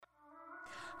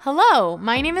Hello,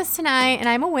 my name is Tanai, and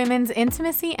I'm a women's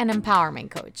intimacy and empowerment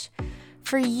coach.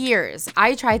 For years,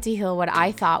 I tried to heal what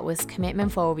I thought was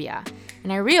commitment phobia,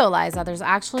 and I realized that there's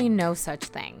actually no such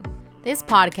thing. This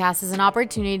podcast is an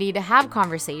opportunity to have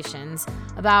conversations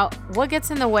about what gets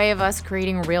in the way of us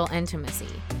creating real intimacy,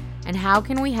 and how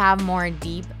can we have more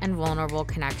deep and vulnerable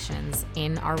connections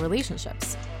in our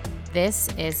relationships. This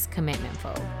is Commitment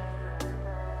Phobe.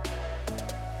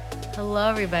 Hello,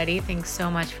 everybody. Thanks so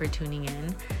much for tuning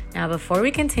in. Now, before we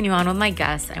continue on with my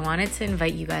guest, I wanted to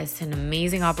invite you guys to an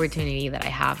amazing opportunity that I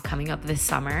have coming up this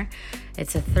summer.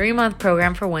 It's a 3-month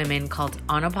program for women called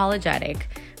Unapologetic,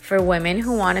 for women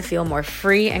who want to feel more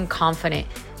free and confident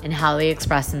in how they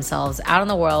express themselves out in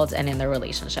the world and in their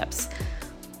relationships.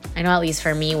 I know, at least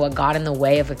for me, what got in the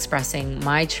way of expressing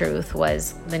my truth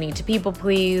was the need to people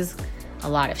please, a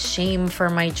lot of shame for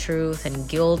my truth, and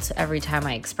guilt every time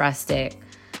I expressed it.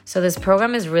 So this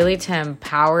program is really to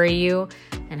empower you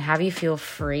and have you feel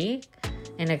free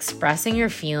in expressing your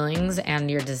feelings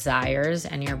and your desires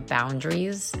and your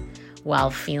boundaries while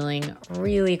feeling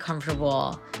really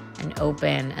comfortable and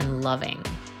open and loving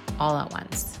all at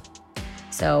once.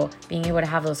 So being able to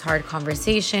have those hard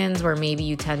conversations where maybe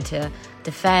you tend to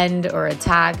defend or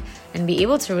attack, and be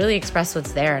able to really express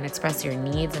what's there and express your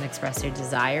needs and express your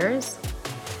desires,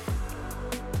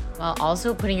 while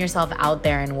also putting yourself out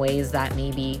there in ways that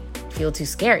maybe feel too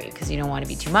scary because you don't want to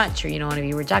be too much or you don't want to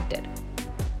be rejected.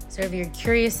 So if you're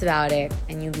curious about it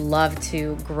and you'd love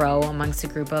to grow amongst a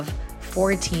group of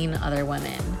 14 other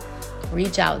women,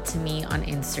 reach out to me on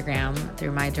Instagram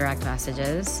through my direct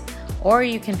messages, or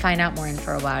you can find out more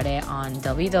info about it on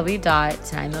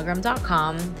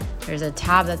www.tanaimilgram.com. There's a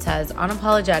tab that says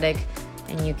Unapologetic,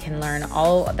 and you can learn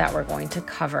all that we're going to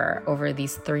cover over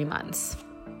these 3 months.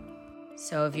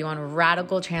 So if you want a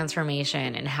radical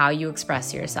transformation in how you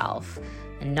express yourself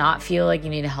and not feel like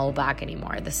you need to hold back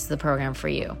anymore, this is the program for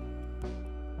you.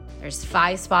 There's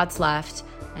 5 spots left,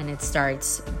 and it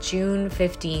starts June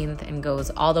 15th and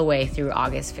goes all the way through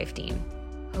August 15th.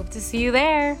 Hope to see you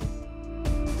there.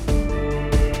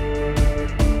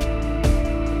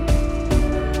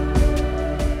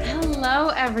 Hello,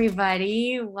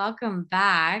 everybody. Welcome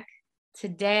back.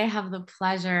 Today, I have the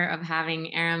pleasure of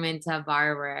having Araminta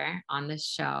Barber on the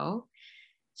show.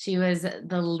 She was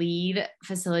the lead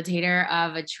facilitator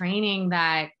of a training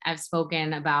that I've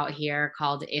spoken about here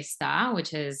called ISTA,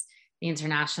 which is the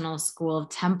International School of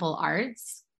Temple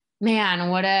Arts. Man,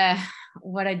 what a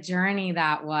journey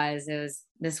that was. It was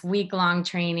this week-long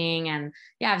training. And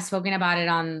yeah, I've spoken about it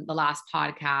on the last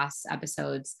podcast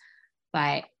episodes,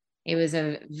 but it was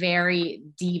a very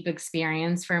deep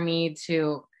experience for me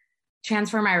to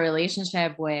transfer my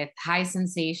relationship with high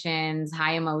sensations,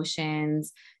 high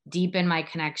emotions, deepen my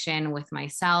connection with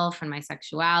myself and my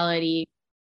sexuality,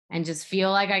 and just feel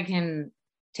like I can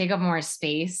take up more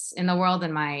space in the world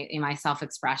in my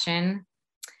self-expression.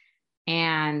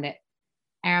 And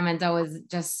Araminta was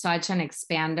just such an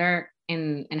expander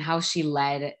in how she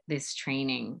led this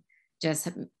training, just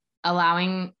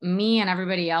allowing me and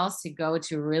everybody else to go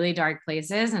to really dark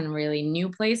places and really new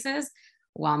places,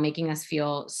 while making us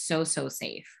feel so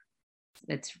safe.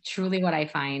 That's truly what I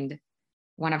find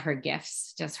one of her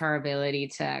gifts, just her ability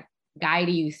to guide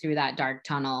you through that dark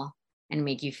tunnel and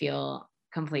make you feel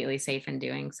completely safe in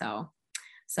doing so.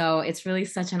 So it's really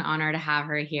such an honor to have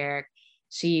her here.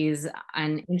 She's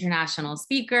an international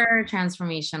speaker,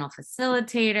 transformational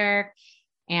facilitator,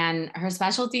 and her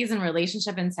specialties in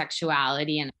relationship and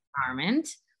sexuality and empowerment,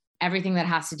 everything that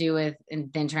has to do with the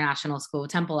International School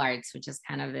of Temple Arts, which is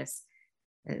kind of the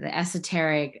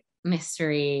esoteric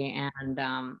mystery and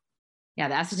the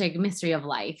esoteric mystery of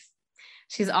life.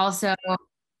 She's also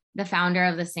the founder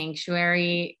of the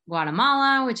Sanctuary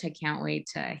Guatemala, which I can't wait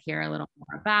to hear a little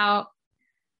more about.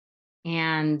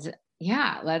 And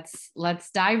yeah, let's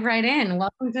dive right in.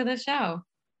 Welcome to the show.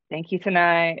 Thank you,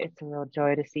 Tanai. It's a real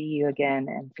joy to see you again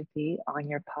and to be on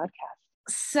your podcast.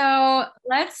 So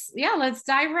let's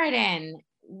dive right in.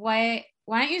 Why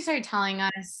don't you start telling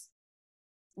us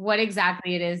what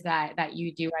exactly it is that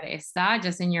you do at ISTA,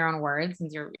 just in your own words,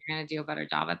 since you're going to do a better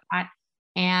job at that,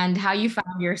 and how you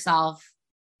found yourself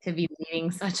to be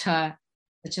leading such a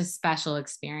special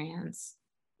experience.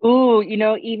 Ooh,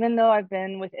 even though I've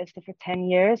been with ISTA for 10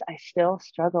 years, I still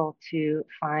struggle to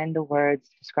find the words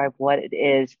to describe what it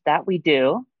is that we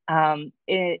do.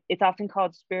 It's often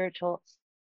called spiritual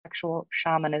sexual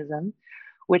shamanism,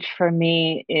 which for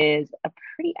me is a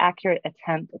pretty accurate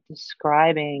attempt at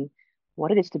describing what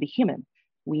it is to be human.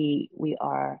 We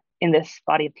are in this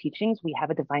body of teachings. We have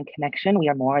a divine connection. We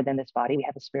are more than this body. We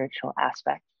have a spiritual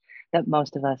aspect that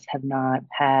most of us have not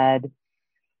had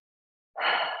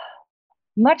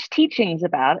much teachings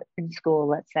about in school,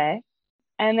 let's say.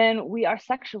 And then we are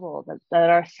sexual, that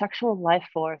our sexual life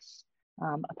force,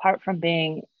 apart from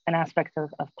being an aspect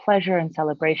of pleasure and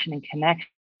celebration and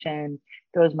connection,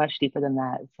 goes much deeper than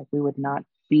that. It's like we would not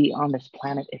be on this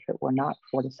planet if it were not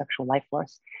for the sexual life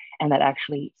force. And that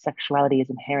actually sexuality is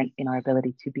inherent in our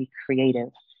ability to be creative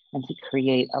and to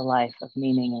create a life of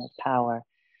meaning and of power.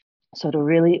 So to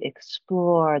really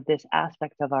explore this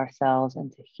aspect of ourselves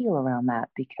and to heal around that,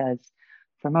 because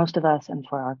for most of us and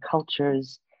for our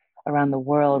cultures around the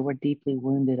world, we're deeply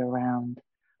wounded around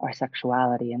our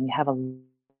sexuality, and we have a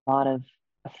lot of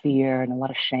fear and a lot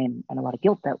of shame and a lot of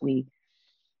guilt that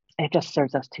it just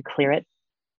serves us to clear it,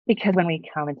 because when we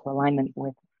come into alignment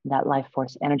with that life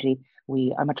force energy,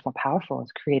 we are much more powerful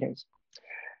as creators.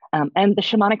 And the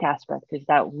shamanic aspect is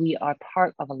that we are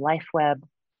part of a life web,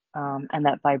 and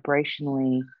that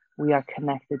vibrationally we are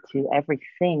connected to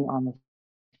everything on this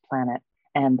planet.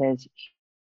 And there's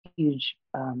huge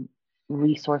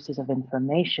resources of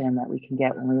information that we can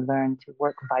get when we learn to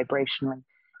work vibrationally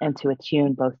and to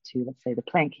attune both to, let's say, the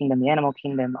plant kingdom, the animal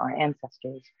kingdom, our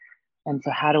ancestors. And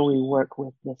so, how do we work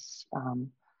with this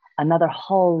another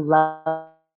whole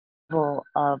level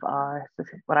of our,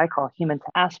 what I call human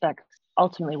aspects?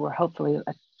 Ultimately, we're hopefully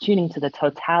attuning to the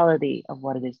totality of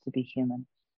what it is to be human,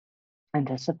 and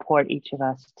to support each of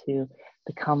us to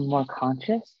become more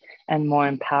conscious and more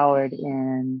empowered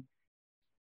in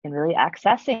really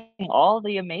accessing all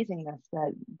the amazingness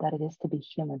that it is to be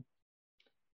human.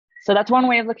 So that's one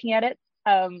way of looking at it.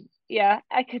 Yeah,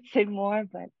 I could say more,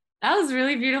 but That was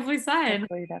really beautifully said.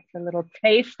 hopefully that's a little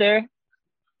taster.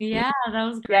 Yeah, that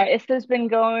was Yeah, great. ISTA's been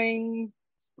going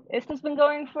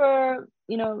for,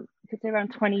 you could say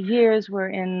around 20 years. We're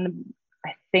in,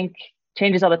 I think,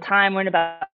 changes all the time. We're in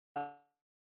about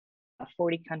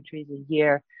 40 countries a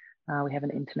year. We have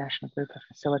an international group of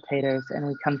facilitators, and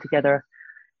we come together,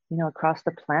 across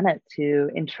the planet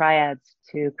in triads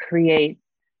to create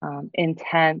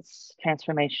intense,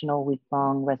 transformational,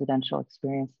 week-long residential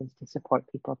experiences to support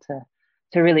people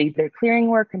to really their clearing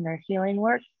work and their healing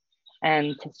work,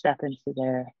 and to step into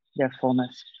their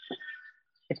fullness.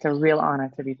 It's a real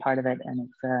honor to be part of it, and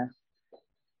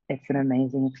it's an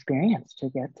amazing experience to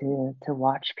get to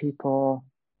watch people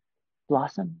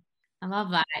blossom. I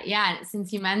love that. Yeah,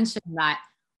 since you mentioned that,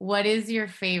 what is your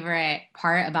favorite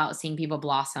part about seeing people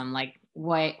blossom? Like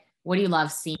what do you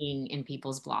love seeing in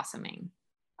people's blossoming?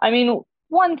 I mean,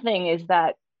 one thing is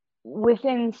that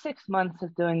within 6 months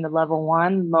of doing the level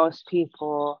one, most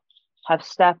people have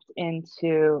stepped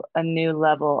into a new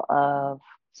level of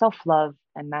self love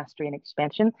and mastery and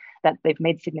expansion, that they've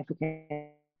made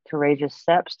significant, courageous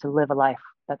steps to live a life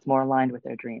that's more aligned with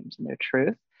their dreams and their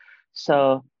truth.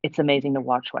 So it's amazing to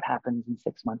watch what happens in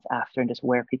 6 months after and just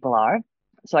where people are.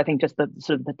 So I think just the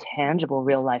sort of the tangible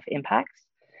real life impacts,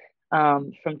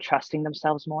 from trusting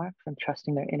themselves more, from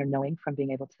trusting their inner knowing, from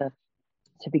being able to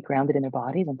be grounded in their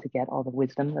bodies and to get all the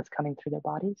wisdom that's coming through their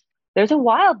bodies. There's a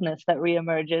wildness that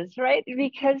reemerges, right?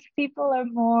 Because people are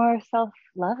more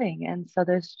self-loving. And so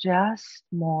there's just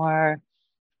more,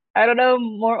 I don't know,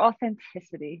 more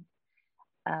authenticity.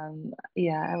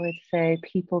 Yeah, I would say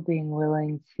people being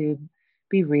willing to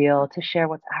be real, to share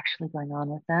what's actually going on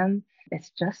with them. It's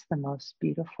just the most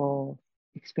beautiful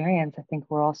experience. I think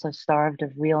we're also starved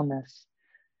of realness,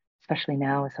 especially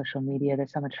now with social media.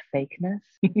 There's so much fakeness.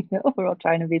 We're all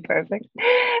trying to be perfect,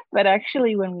 but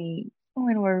actually, when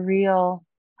we're real,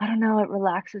 I don't know, it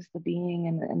relaxes the being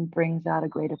and brings out a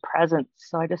greater presence.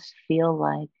 So I just feel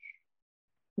like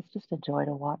it's just a joy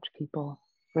to watch people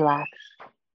relax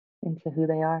into who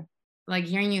they are. Like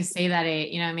hearing you say that,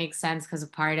 it makes sense because a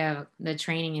part of the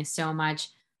training is so much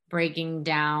breaking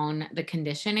down the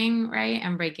conditioning, right?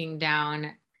 And breaking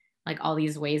down like all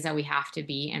these ways that we have to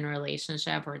be in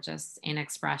relationship or just in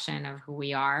expression of who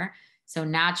we are. So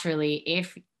naturally,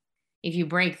 if you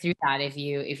break through that, if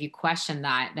you question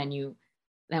that, then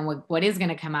what is going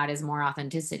to come out is more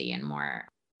authenticity and more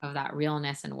of that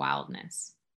realness and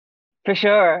wildness. For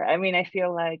sure. I mean, I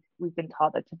feel like we've been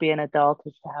taught that to be an adult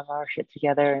is to have our shit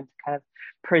together and to kind of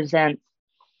present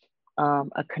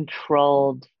a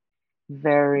controlled,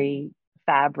 very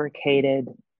fabricated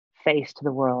face to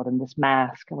the world and this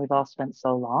mask. And we've all spent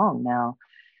so long now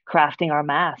crafting our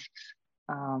masks,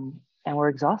 and we're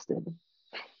exhausted.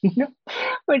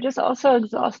 We're just also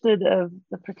exhausted of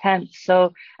the pretense.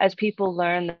 So as people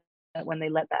learn that when they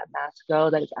let that mask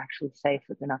go, that it's actually safe,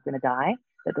 that they're not going to die,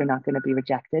 that they're not going to be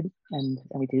rejected, and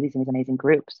we do these in these amazing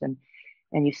groups, and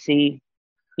you see,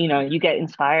 you get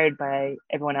inspired by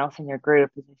everyone else in your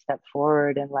group as they step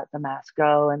forward and let the mask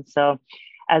go. And so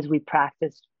as we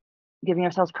practice giving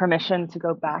ourselves permission to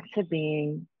go back to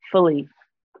being fully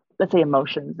let's say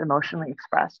emotions, emotionally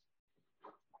expressed,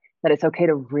 that it's okay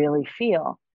to really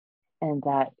feel. And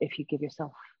that if you give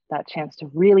yourself that chance to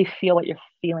really feel what you're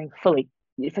feeling fully,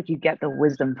 it's like you get the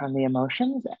wisdom from the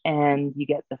emotions and you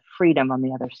get the freedom on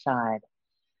the other side.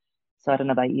 So I don't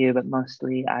know about you, but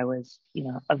mostly I was,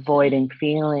 avoiding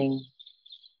feeling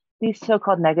these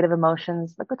so-called negative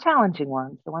emotions, like the challenging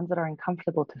ones, the ones that are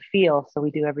uncomfortable to feel. So we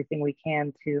do everything we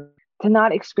can to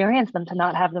not experience them, to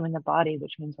not have them in the body,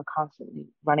 which means we're constantly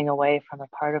running away from a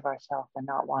part of ourselves and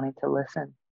not wanting to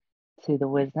listen to the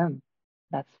wisdom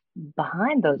that's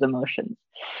behind those emotions.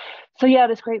 So yeah,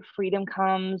 this great freedom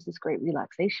comes, this great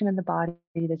relaxation in the body.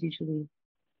 There's usually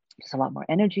just a lot more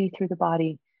energy through the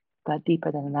body, but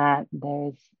deeper than that,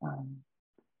 there's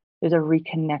a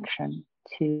reconnection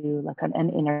to like an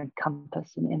inner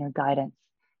compass, an inner guidance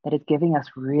that is giving us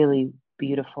really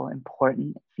beautiful,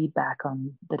 important feedback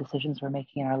on the decisions we're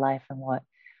making in our life and what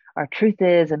our truth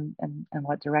is and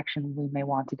what direction we may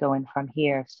want to go in from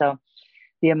here. So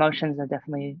the emotions are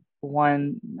definitely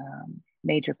one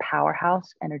major powerhouse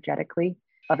energetically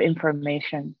of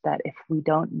information that if we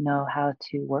don't know how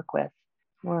to work with,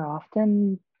 we're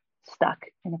often stuck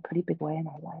in a pretty big way in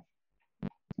our life.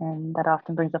 And that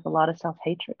often brings up a lot of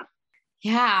self-hatred.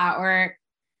 Yeah. Or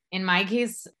in my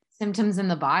case, symptoms in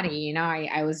the body.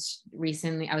 I was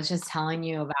just telling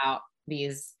you about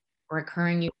these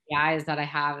recurring UTIs that I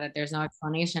have that there's no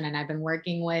explanation. And I've been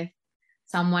working with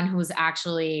someone who's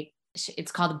actually,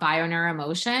 it's called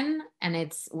bioneuromotion, and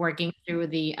it's working through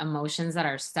the emotions that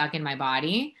are stuck in my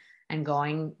body and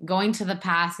going to the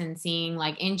past and seeing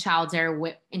like in childhood,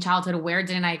 where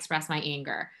didn't I express my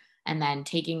anger? And then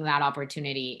taking that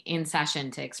opportunity in session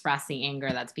to express the anger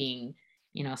that's being,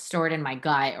 stored in my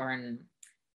gut or in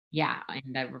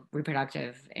the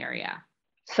reproductive area.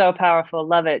 So powerful.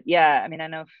 Love it. Yeah. I mean, I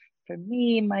know for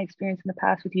me, my experience in the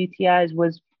past with UTIs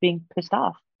was being pissed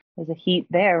off. There's a heat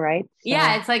there, right?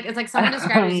 Yeah, it's like someone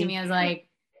described it to me as like,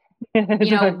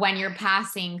 when you're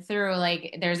passing through,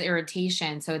 like there's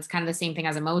irritation. So it's kind of the same thing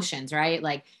as emotions, right?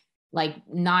 Like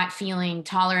not feeling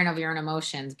tolerant of your own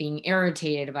emotions, being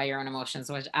irritated by your own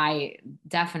emotions, which I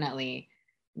definitely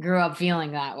grew up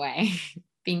feeling that way,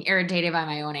 being irritated by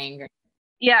my own anger.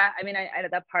 Yeah, I mean, I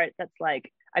that part that's like,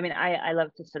 I mean, I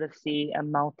love to sort of see a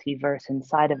multiverse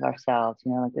inside of ourselves,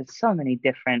 like there's so many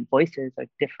different voices or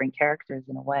different characters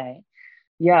in a way.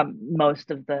 Yeah,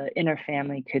 most of the inner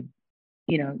family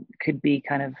could be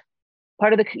kind of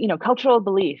part of the, cultural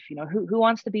belief, who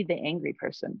wants to be the angry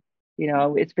person?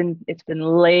 It's been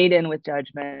laden with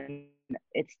judgment.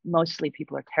 It's mostly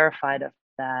people are terrified of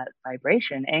that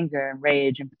vibration, anger and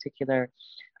rage in particular.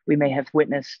 We may have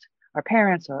witnessed our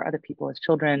parents or other people as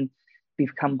children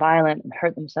become violent and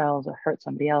hurt themselves or hurt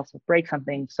somebody else or break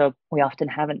something. So we often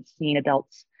haven't seen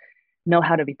adults know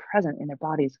how to be present in their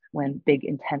bodies when big,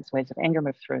 intense waves of anger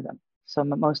move through them. So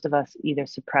most of us either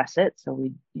suppress it. So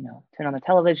we, turn on the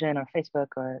television or Facebook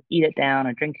or eat it down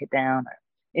or drink it down or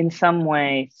in some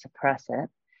way suppress it,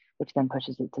 which then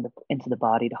pushes it into the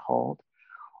body to hold,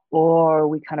 or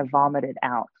we kind of vomit it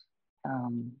out.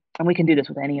 And we can do this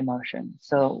with any emotion.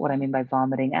 So what I mean by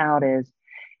vomiting out is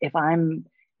if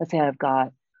let's say I've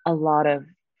got a lot of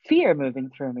fear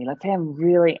moving through me. Let's say I'm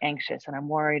really anxious and I'm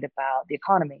worried about the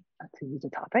economy, to use a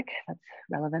topic that's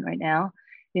relevant right now.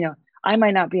 I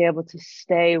might not be able to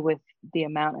stay with the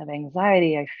amount of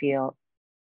anxiety I feel.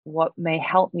 What may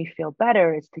help me feel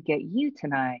better is to get you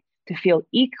tonight to feel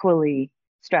equally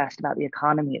stressed about the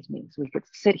economy as me. So we could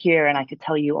sit here and I could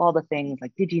tell you all the things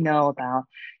like, did you know about,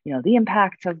 the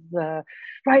impacts of the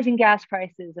rising gas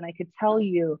prices? And I could tell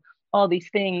you all these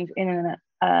things in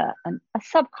a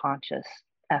subconscious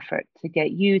effort to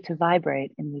get you to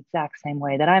vibrate in the exact same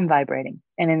way that I'm vibrating.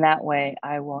 And in that way,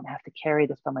 I won't have to carry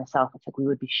this by myself. It's like we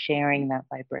would be sharing that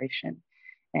vibration.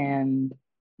 And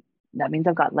that means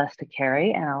I've got less to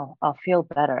carry and I'll feel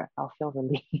better. I'll feel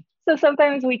relieved. So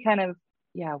sometimes we kind of,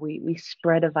 we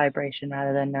spread a vibration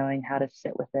rather than knowing how to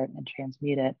sit with it and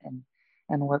transmute it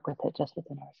and work with it just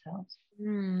within ourselves.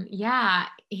 Yeah.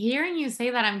 Hearing you say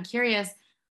that, I'm curious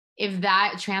if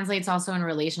that translates also in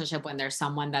relationship when there's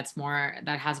someone that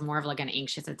has more of like an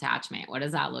anxious attachment. What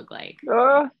does that look like?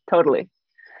 Oh, totally.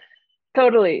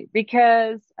 Totally.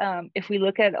 Because if we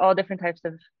look at all different types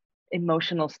of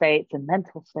emotional states and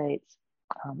mental states,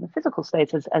 the physical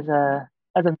states as a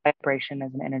vibration,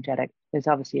 as an energetic, there's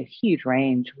obviously a huge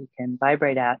range we can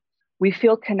vibrate at. We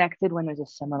feel connected when there's a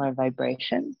similar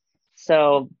vibration.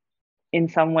 So in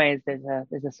some ways, there's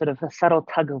a sort of a subtle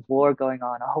tug of war going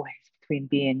on always between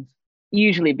beings,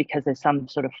 usually because there's some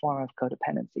sort of form of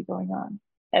codependency going on.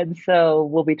 And so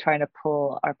we'll be trying to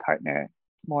pull our partner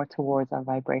more towards our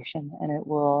vibration, and it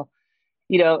will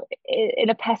in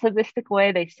a pessimistic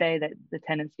way, they say that the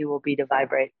tendency will be to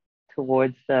vibrate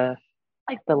towards the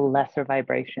lesser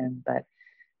vibration, but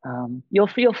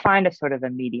you'll find a sort of a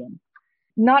medium.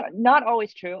 Not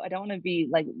always true. I don't want to be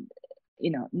like,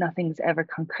 nothing's ever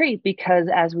concrete, because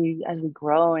as we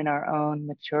grow in our own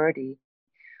maturity,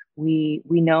 we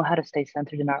know how to stay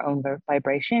centered in our own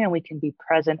vibration, and we can be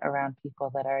present around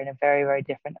people that are in a very, very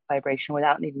different vibration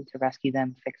without needing to rescue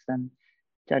them, fix them,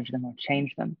 judge them, or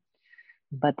change them.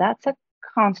 But that's a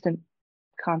constant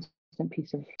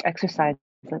piece of exercise.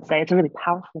 Let's say it's a really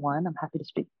powerful one. I'm happy to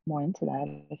speak more into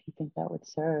that if you think that would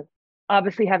serve.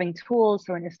 Obviously, having tools.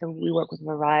 So in ISTA, we work with a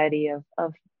variety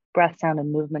of breath, sound,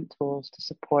 and movement tools to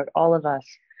support all of us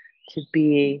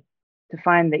to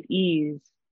find the ease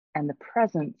and the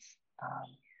presence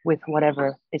with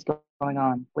whatever is going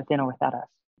on within or without us.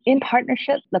 In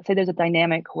partnership, let's say there's a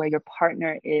dynamic where your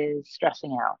partner is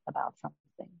stressing out about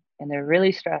something, and they're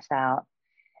really stressed out,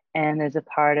 and there's a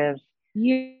part of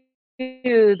you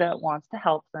that wants to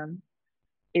help them,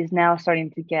 is now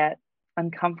starting to get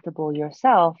uncomfortable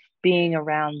yourself being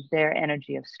around their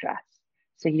energy of stress.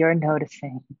 So you're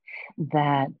noticing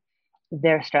that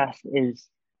their stress is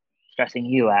stressing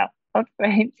you out,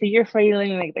 right? So you're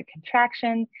feeling like the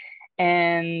contraction.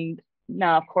 And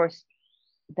now, of course,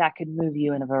 that could move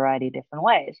you in a variety of different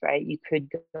ways, right? You could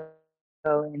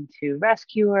go into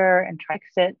rescuer and try to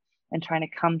fix it and trying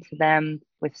to come to them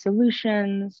with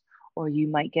solutions, or you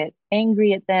might get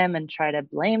angry at them and try to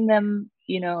blame them,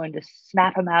 and just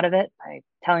snap them out of it by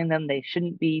telling them they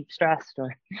shouldn't be stressed,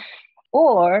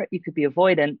 or you could be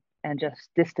avoidant and just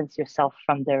distance yourself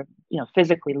from their,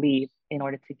 physically leave in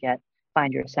order to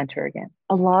find your center again.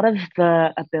 A lot of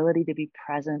the ability to be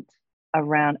present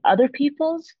around other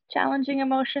people's challenging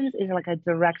emotions is like a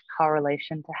direct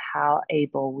correlation to how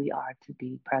able we are to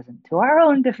be present to our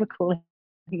own difficult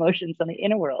emotions on the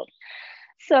inner world.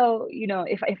 So,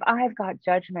 if I've got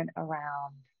judgment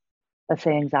around, let's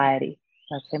say, anxiety,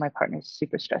 let's say my partner's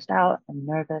super stressed out and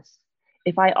nervous,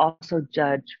 if I also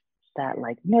judge that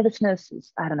like nervousness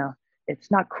is, I don't know,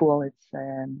 it's not cool, it's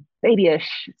babyish,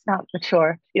 it's not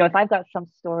mature. If I've got some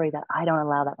story that I don't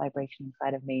allow that vibration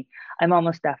inside of me, I'm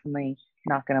almost definitely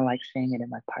not going to like seeing it in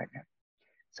my partner.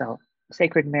 So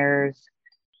sacred mirrors,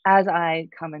 as I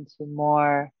come into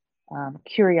more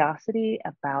curiosity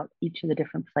about each of the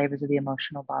different flavors of the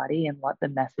emotional body and what the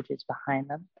message is behind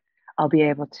them, I'll be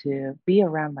able to be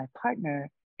around my partner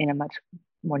in a much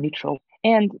more neutral.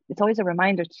 And it's always a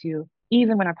reminder to,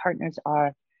 even when our partners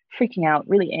are freaking out,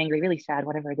 really angry, really sad,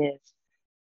 whatever it is,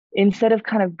 instead of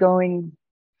kind of going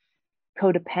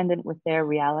codependent with their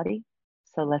reality.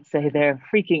 So let's say they're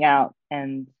freaking out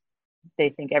and they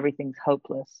think everything's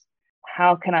hopeless.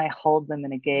 How can I hold them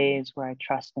in a gaze where I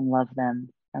trust and love them?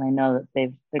 And I know that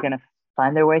they're going to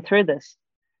find their way through this.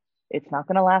 It's not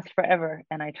going to last forever.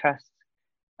 And I trust,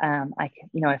 I can,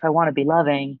 if I want to be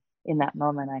loving in that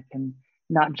moment, I can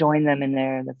not join them in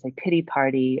their, let's say, pity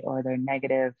party or their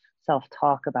negative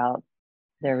self-talk about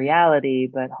their reality,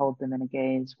 but hold them in a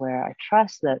gaze where I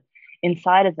trust that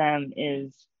inside of them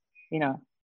is,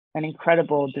 an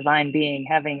incredible divine being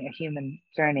having a human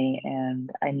journey.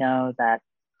 And I know that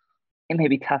it may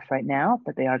be tough right now,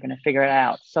 but they are going to figure it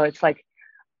out. So it's like,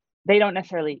 they don't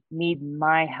necessarily need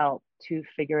my help to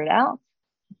figure it out.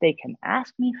 They can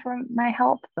ask me for my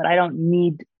help, but I don't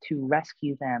need to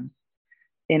rescue them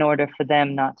in order for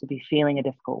them not to be feeling a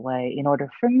difficult way, in order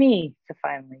for me to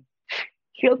finally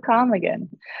feel calm again.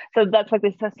 So that's like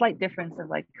this a slight difference of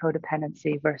like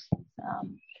codependency versus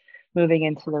moving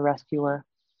into the rescuer,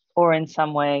 or in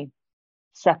some way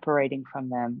separating from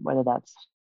them, whether that's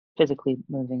physically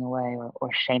moving away or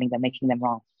shaming them, making them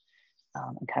wrong,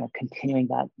 and kind of continuing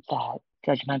that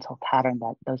judgmental pattern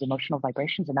that those emotional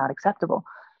vibrations are not acceptable.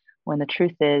 When the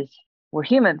truth is, we're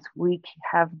humans. We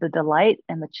have the delight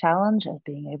and the challenge of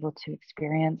being able to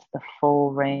experience the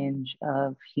full range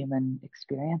of human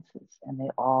experiences, and they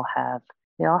all have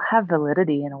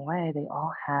validity in a way. They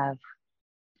all have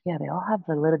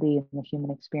validity in the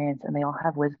human experience, and they all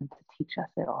have wisdom to teach us.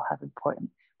 They all have important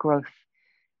growth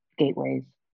gateways.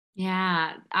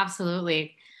 Yeah,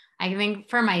 absolutely. I think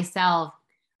for myself,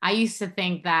 I used to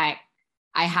think that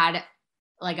I had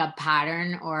like a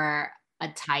pattern or a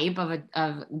type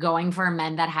of going for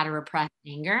men that had a repressed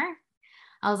anger.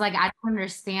 I was like, I don't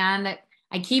understand.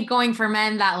 I keep going for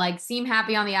men that like seem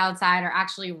happy on the outside are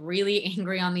actually really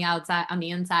angry on the outside, on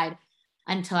the inside,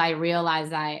 until I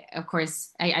realized that, of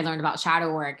course, I learned about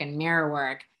shadow work and mirror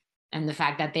work and the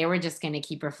fact that they were just going to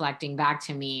keep reflecting back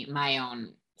to me my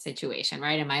own situation,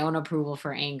 right? And my own approval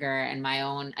for anger and my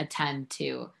own attempt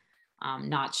to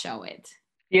not show it.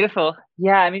 Beautiful.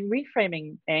 Yeah, I mean,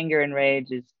 reframing anger and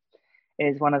rage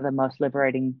is one of the most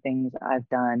liberating things I've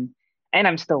done, and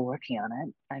I'm still working on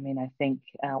it. I mean, I think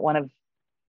one of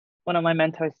my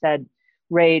mentors said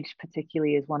rage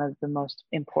particularly is one of the most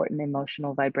important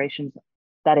emotional vibrations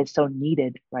that is so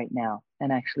needed right now.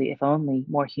 And actually, if only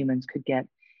more humans could get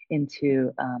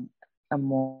into a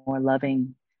more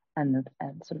loving and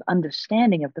sort of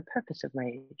understanding of the purpose of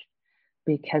rage.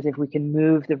 Because if we can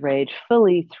move the rage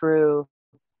fully through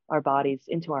our bodies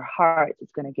into our hearts,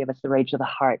 it's going to give us the rage of the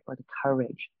heart, or the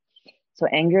courage. So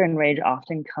anger and rage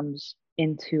often comes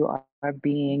into our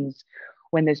beings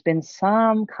when there's been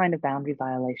some kind of boundary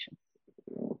violation.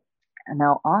 And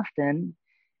now often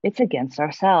it's against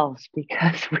ourselves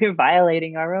because we're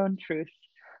violating our own truth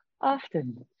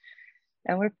often.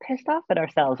 And we're pissed off at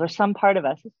ourselves, or some part of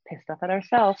us is pissed off at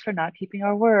ourselves for not keeping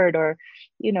our word, or,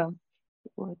 you know,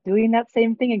 doing that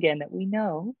same thing again that we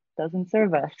know doesn't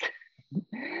serve us.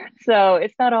 So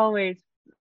it's not always,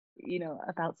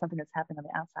 about something that's happening on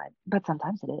the outside, but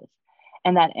sometimes it is.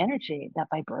 And that energy, that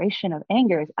vibration of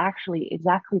anger is actually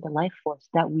exactly the life force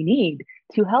that we need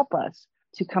to help us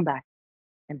to come back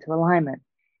into alignment.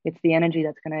 It's the energy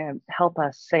that's going to help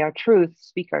us say our truth,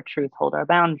 speak our truth, hold our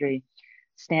boundary,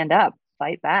 stand up,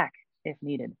 fight back if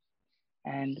needed.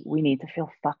 And we need to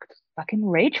feel fucking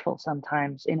rageful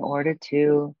sometimes in order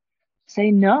to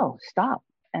say no, stop.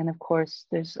 And of course,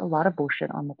 there's a lot of bullshit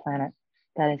on the planet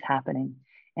that is happening.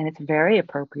 And it's very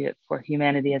appropriate for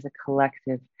humanity as a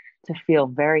collective to feel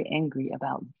very angry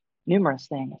about numerous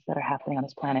things that are happening on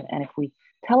this planet. And if we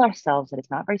tell ourselves that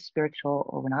it's not very spiritual,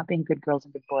 or we're not being good girls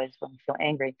and good boys when we feel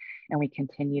angry, and we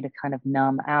continue to kind of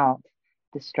numb out,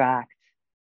 distract,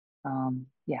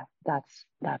 yeah, that's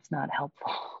not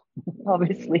helpful.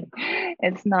 Obviously,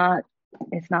 it's not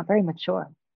very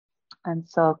mature. And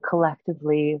so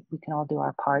collectively, we can all do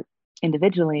our part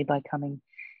individually by coming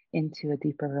into a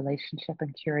deeper relationship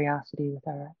and curiosity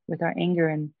with our anger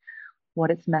and what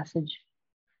its message,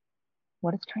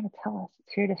 what it's trying to tell us.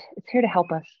 It's here to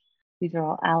help us. These are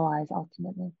all allies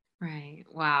ultimately. Right.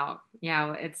 Wow.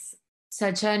 Yeah, it's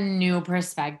such a new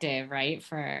perspective, right?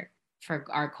 For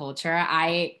our culture.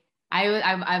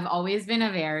 I've always been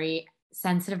a very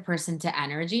sensitive person to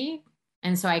energy.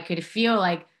 And so I could feel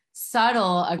like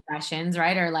subtle aggressions,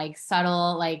 right? Or like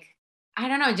subtle, like, I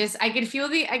don't know, just I could feel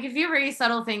very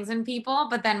subtle things in people,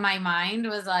 but then my mind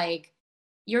was like,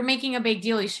 you're making a big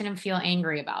deal. You shouldn't feel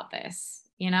angry about this.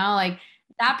 Like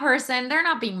that person, they're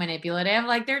not being manipulative.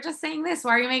 Like they're just saying this.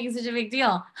 Why are you making such a big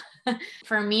deal?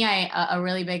 For me, a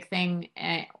really big thing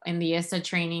in the ISTA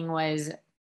training was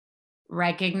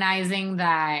recognizing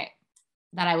that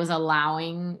I was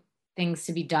allowing things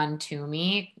to be done to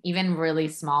me, even really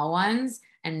small ones,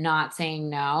 and not saying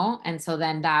no. And so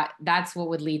then that's what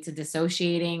would lead to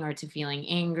dissociating or to feeling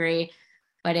angry.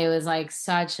 But it was like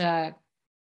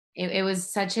it was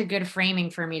such a good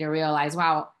framing for me to realize,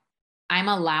 wow, I'm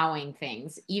allowing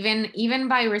things, even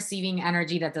by receiving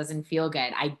energy that doesn't feel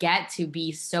good. I get to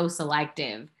be so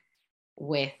selective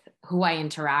with who I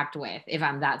interact with if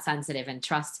I'm that sensitive, and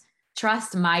trust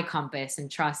my compass and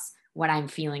trust what I'm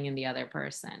feeling in the other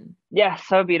person. Yeah,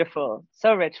 so beautiful,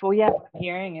 so rich. Well, yeah, what I'm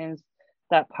hearing is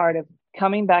that part of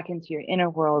coming back into your inner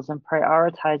worlds and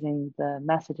prioritizing the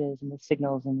messages and the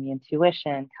signals and the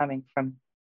intuition coming from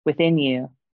within you.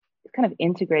 It's kind of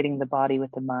integrating the body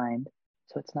with the mind.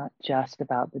 So it's not just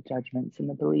about the judgments and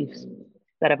the beliefs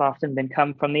that have often been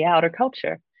come from the outer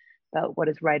culture about what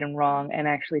is right and wrong, and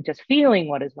actually just feeling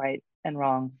what is right and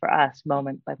wrong for us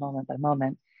moment by moment by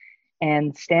moment,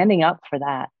 and standing up for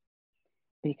that.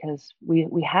 Because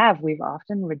we've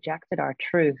often rejected our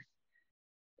truth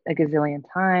a gazillion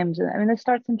times. I mean, it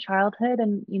starts in childhood,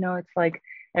 and it's like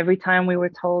every time we were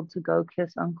told to go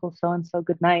kiss Uncle so and so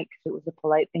goodnight because it was a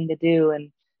polite thing to do,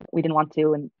 and we didn't want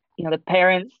to, and the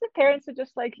parents are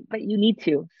just like, but you need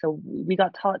to. So we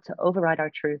got taught to override our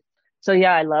truth. So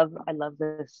yeah, I love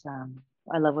this.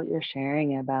 I love what you're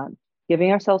sharing about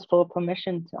giving ourselves full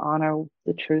permission to honor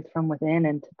the truth from within,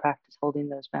 and to practice holding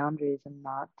those boundaries and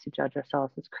not to judge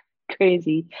ourselves as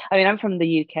crazy. I mean, I'm from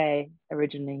the UK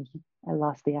originally. I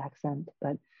lost the accent,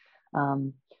 but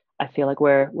I feel like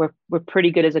we're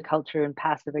pretty good as a culture in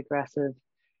passive aggressive,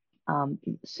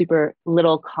 super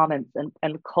little comments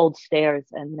and cold stares,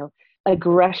 and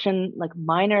aggression, like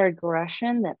minor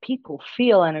aggression that people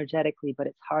feel energetically, but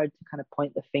it's hard to kind of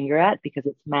point the finger at because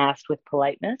it's masked with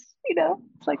politeness.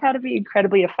 It's like how to be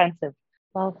incredibly offensive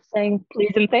while saying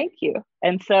please and thank you.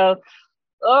 And so,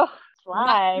 oh,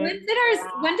 When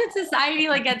fly. did society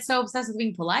like get so obsessed with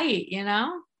being polite?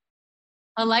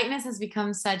 Politeness has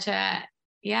become such a,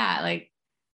 yeah, like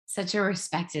such a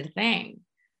respected thing.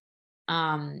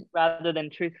 Rather than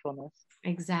truthfulness.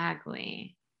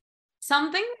 Exactly.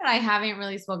 Something that I haven't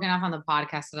really spoken of on the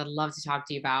podcast that I'd love to talk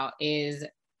to you about is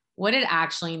what it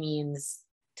actually means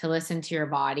to listen to your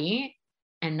body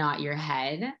and not your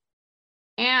head.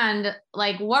 And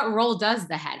like, what role does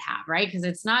the head have, right? Because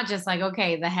it's not just like,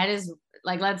 okay, the head is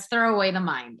like, let's throw away the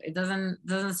mind. It doesn't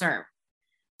serve.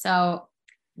 So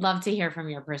love to hear from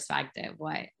your perspective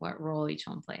what role each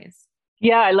one plays.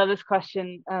 Yeah, I love this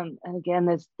question. And again,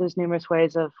 there's numerous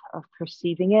ways of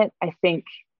perceiving it. I think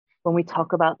when we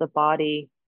talk about the body,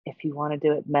 if you want to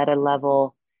do it meta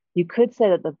level, you could say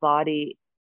that the body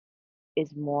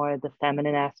is more the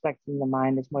feminine aspect and the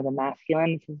mind is more the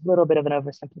masculine. It's a little bit of an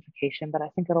oversimplification, but I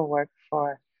think it'll work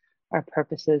for our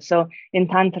purposes. So in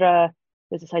Tantra,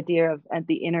 there's this idea of at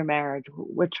the inner marriage.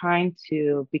 We're trying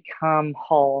to become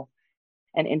whole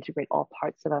and integrate all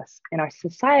parts of us. And our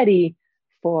society,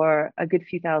 for a good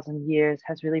few thousand years,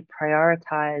 has really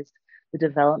prioritized the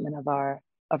development of our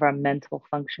mental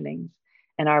functionings.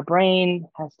 And our brain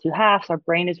has two halves. Our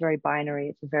brain is very binary.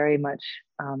 It's very much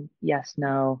yes,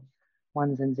 no,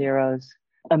 ones and zeros.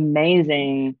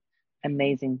 Amazing,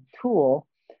 amazing tool,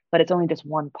 but it's only just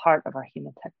one part of our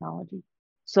human technology.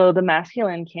 So the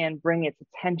masculine can bring its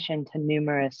attention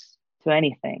to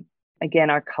anything. Again,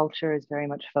 our culture is very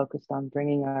much focused on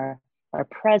bringing our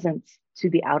presence to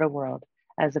the outer world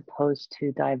as opposed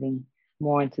to diving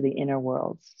more into the inner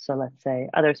worlds. So let's say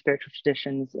other spiritual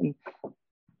traditions, and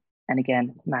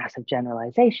again, massive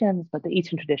generalizations, but the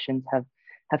Eastern traditions have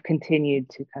continued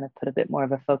to kind of put a bit more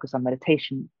of a focus on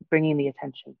meditation, bringing the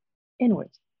attention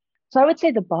inwards. So I would say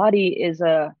the body is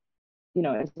a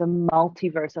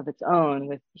multiverse of its own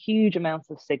with huge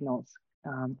amounts of signals.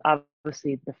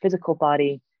 Obviously, the physical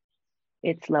body,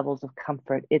 its levels of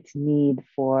comfort, its need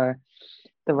for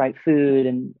the right food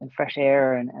and fresh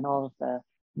air and all of the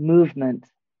movement.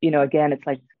 Again,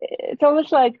 it's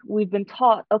almost like we've been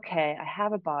taught, okay, I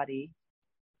have a body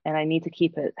and I need to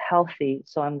keep it healthy,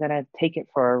 so I'm going to take it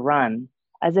for a run,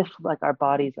 as if like our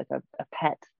body's like a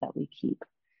pet that we keep.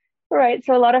 All right.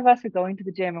 So a lot of us are going to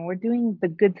the gym and we're doing the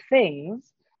good things.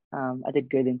 I did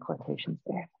good in quotations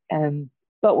there.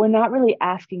 But we're not really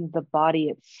asking the body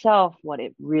itself what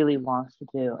it really wants to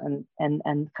do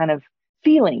and kind of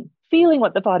feeling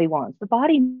what the body wants. The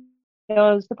body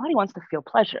knows the body wants to feel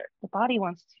pleasure. The body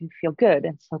wants to feel good.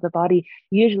 And so the body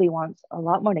usually wants a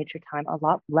lot more nature time, a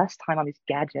lot less time on these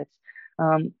gadgets,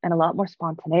 and a lot more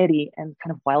spontaneity and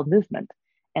kind of wild movement,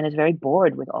 and is very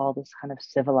bored with all this kind of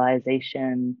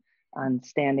civilization and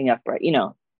standing upright,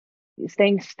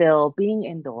 staying still, being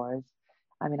indoors.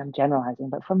 I mean, I'm generalizing,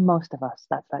 but for most of us,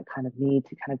 that's that kind of need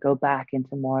to kind of go back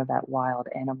into more of that wild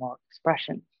animal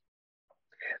expression.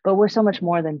 But we're so much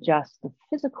more than just the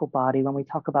physical body. When we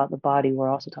talk about the body, we're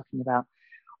also talking about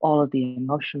all of the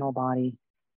emotional body,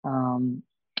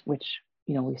 which,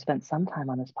 we spent some time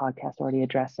on this podcast already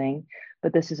addressing.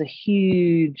 But this is a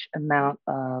huge amount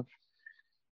of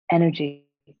energy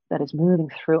that is moving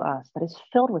through us, that is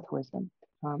filled with wisdom.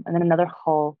 And then another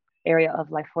whole area of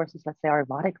life force is, let's say, our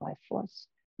erotic life force.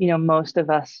 Most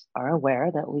of us are aware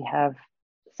that we have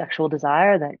sexual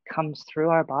desire that comes through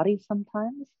our bodies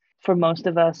sometimes. For most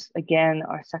of us, again,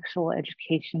 our sexual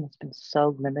education has been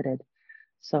so limited.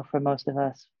 So for most of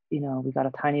us, we got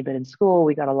a tiny bit in school,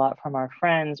 we got a lot from our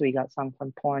friends, we got some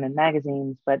from porn and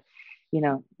magazines, but,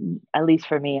 at least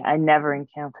for me, I never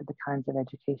encountered the kinds of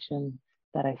education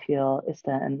that I feel ISTA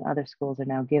and other schools are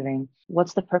now giving.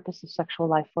 What's the purpose of sexual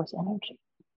life force energy?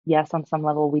 Yes, on some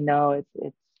level, we know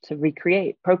it's to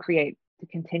recreate, procreate, to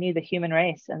continue the human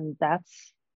race. And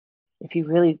that's, if you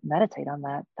really meditate on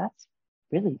that, that's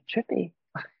really trippy.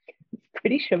 It's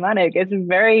pretty shamanic. It's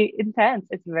very intense.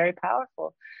 It's very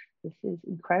powerful. This is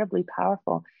incredibly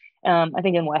powerful. I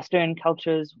think in Western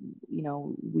cultures,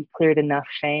 we cleared enough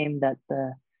shame that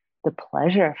the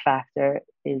pleasure factor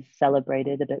is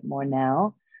celebrated a bit more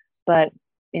now. But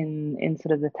in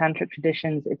sort of the tantric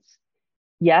traditions, it's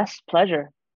yes,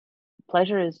 pleasure.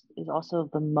 Pleasure is also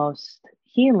the most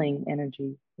healing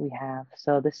energy we have.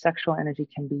 So the sexual energy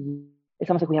it's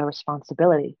almost like we have a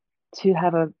responsibility to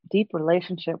have a deep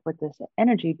relationship with this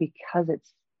energy, because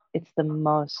it's the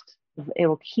most, it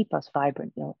will keep us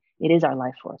vibrant. It is our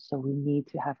life force. So we need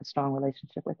to have a strong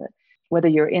relationship with it. Whether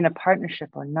you're in a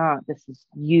partnership or not, this is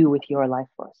you with your life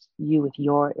force, you with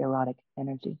your erotic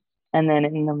energy. And then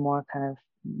in the more kind of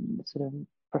sort of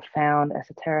profound,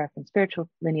 esoteric and spiritual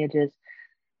lineages,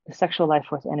 the sexual life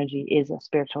force energy is a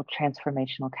spiritual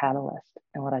transformational catalyst.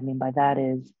 And what I mean by that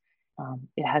is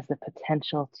it has the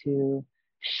potential to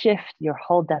shift your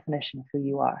whole definition of who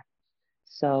you are.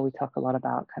 So we talk a lot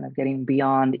about kind of getting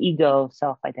beyond ego,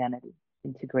 self-identity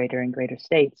into greater and greater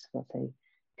states. We'll say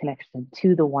connection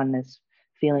to the oneness,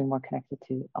 feeling more connected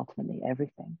to ultimately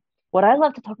everything. what I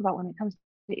love to talk about when it comes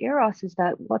to Eros is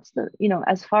that what's the,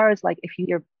 as far as like if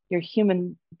your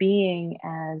human being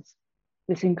as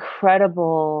this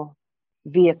incredible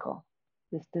vehicle,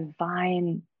 this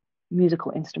divine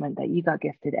musical instrument that you got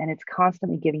gifted, and it's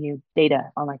constantly giving you data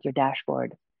on like your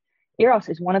dashboard. Eros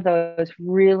is one of those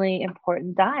really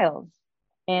important dials,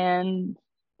 and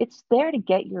it's there to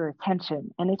get your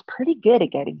attention, and it's pretty good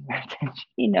at getting your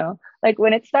attention. Like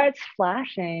when it starts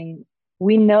flashing,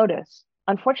 we notice.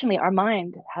 Unfortunately, our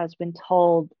mind has been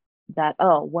told that,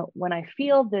 oh, when I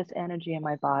feel this energy in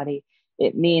my body,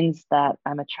 it means that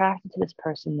I'm attracted to this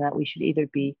person, that we should either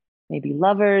be maybe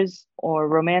lovers or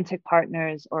romantic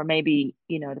partners, or maybe,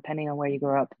 depending on where you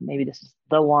grow up, maybe this is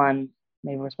the one,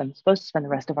 maybe we're supposed to spend the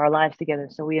rest of our lives together.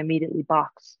 So we immediately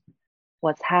box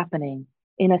what's happening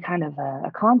in a kind of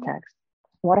a context.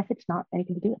 What if it's not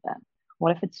anything to do with that?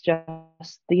 What if it's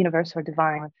just the universe or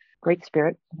divine, great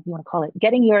spirit, if you want to call it,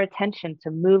 getting your attention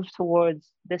to move towards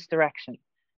this direction?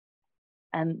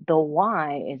 And the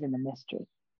why is in the mystery.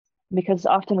 Because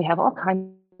often we have all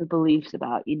kinds of beliefs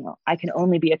about, I can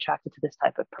only be attracted to this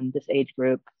type of person, this age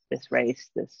group, this race,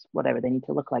 this whatever, they need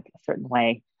to look like a certain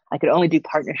way. I could only do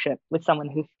partnership with someone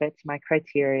who fits my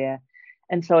criteria.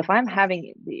 And so if I'm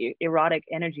having the erotic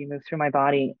energy move through my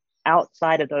body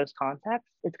outside of those contexts,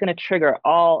 it's going to trigger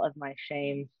all of my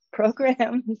shame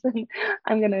programs. And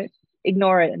I'm going to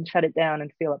ignore it and shut it down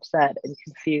and feel upset and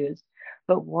confused.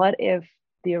 But what if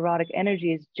the erotic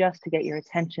energy is just to get your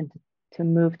attention to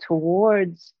move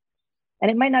towards, and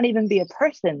it might not even be a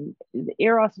person. The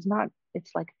Eros is not,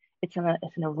 it's like, it's an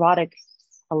erotic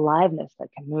aliveness that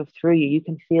can move through you. You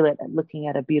can feel it looking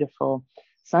at a beautiful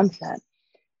sunset.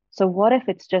 So what if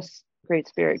it's just great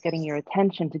spirit getting your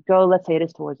attention to go, let's say it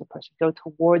is towards a person, go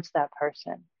towards that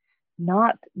person,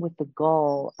 not with the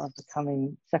goal of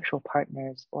becoming sexual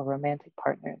partners or romantic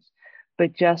partners,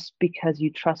 but just because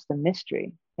you trust the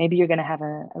mystery. Maybe you're going to have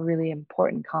a really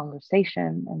important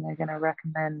conversation, and they're going to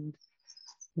recommend,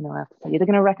 I have to tell you, they're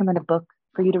going to recommend a book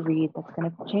for you to read that's going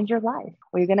to change your life.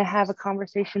 Or you're going to have a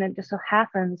conversation, and it just so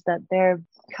happens that their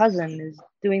cousin is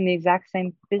doing the exact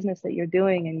same business that you're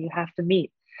doing, and you have to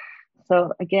meet.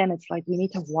 So again, it's like we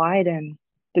need to widen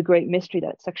the great mystery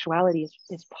that sexuality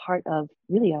is part of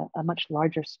really a much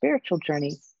larger spiritual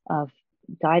journey of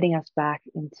guiding us back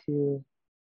into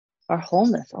our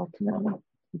wholeness, ultimately,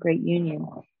 great union.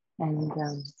 And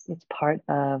it's part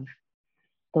of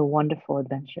the wonderful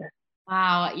adventure.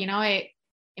 Wow.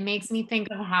 It makes me think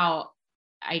of how,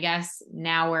 I guess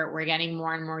now we're getting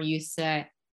more and more used to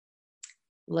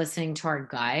listening to our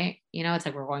gut. It's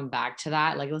like we're going back to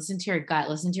that. Like, listen to your gut,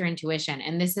 listen to your intuition.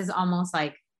 And this is almost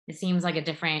like, it seems like a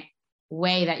different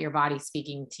way that your body's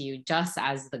speaking to you, just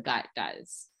as the gut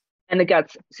does. And the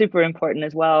gut's super important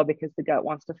as well, because the gut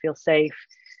wants to feel safe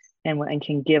and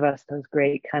can give us those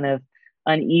great kind of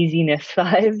uneasiness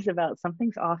vibes about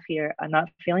something's off here. I'm not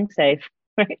feeling safe,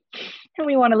 right? And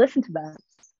we want to listen to that.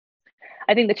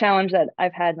 I think the challenge that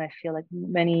I've had, and I feel like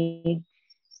many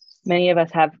of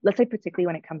us have, let's say particularly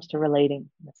when it comes to relating,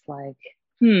 it's like,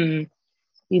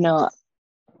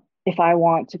 if I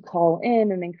want to call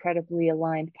in an incredibly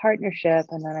aligned partnership,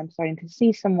 and then I'm starting to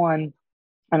see someone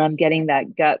and I'm getting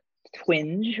that gut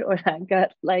twinge or that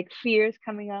gut like fears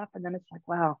coming up, and then it's like,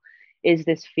 wow, is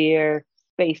this fear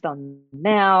based on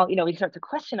now? We start to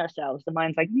question ourselves. The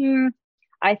mind's like,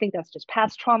 I think that's just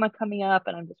past trauma coming up,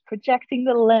 and I'm just projecting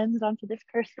the lens onto this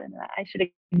person. I should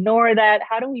ignore that.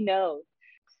 How do we know?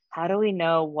 How do we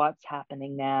know what's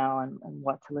happening now, and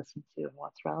what to listen to and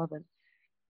what's relevant?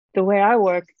 The way I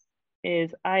work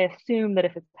is I assume that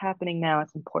if it's happening now,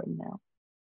 it's important now.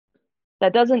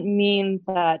 That doesn't mean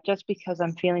that just because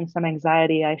I'm feeling some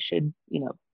anxiety, I should,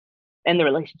 end the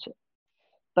relationship.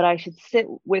 But I should sit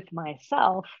with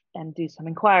myself and do some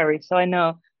inquiry. So I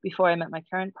know before I met my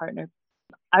current partner,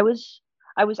 I was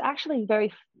actually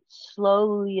very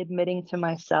slowly admitting to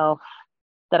myself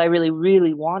that I really,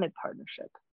 really wanted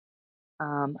partnership.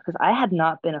 Because I had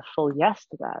not been a full yes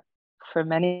to that for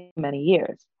many, many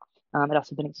years. I'd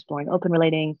also been exploring open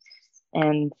relating.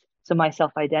 And so my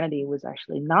self-identity was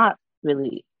actually not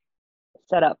really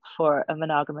set up for a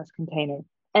monogamous container.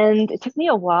 And it took me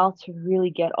a while to really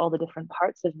get all the different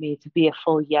parts of me to be a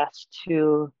full yes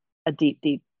to a deep,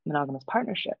 deep monogamous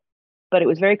partnership. But it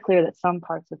was very clear that some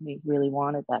parts of me really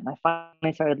wanted that. And I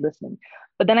finally started listening.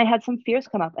 But then I had some fears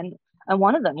come up. And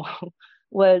one of them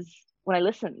was when I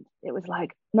listened, it was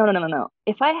like, no.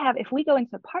 If we go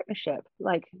into a partnership,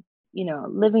 like,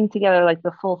 living together, like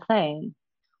the full thing,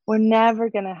 we're never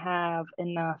going to have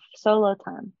enough solo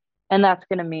time. And that's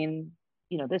going to mean,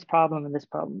 this problem and this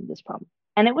problem and this problem.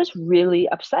 And it was really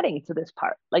upsetting to this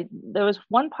part. Like, there was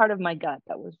one part of my gut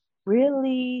that was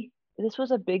really this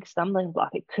was a big stumbling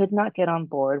block. It could not get on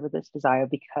board with this desire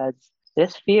because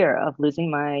this fear of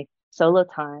losing my solo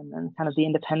time and kind of the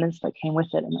independence that came with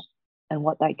it, and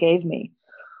what that gave me,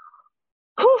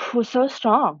 was so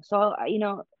strong. So,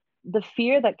 the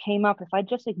fear that came up, if I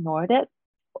just ignored it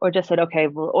or just said, okay,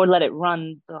 well, or let it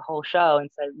run the whole show and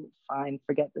said, fine,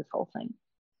 forget this whole thing.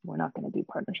 We're not going to do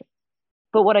partnership.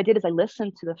 But what I did is I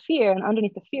listened to the fear, and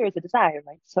underneath the fear is a desire,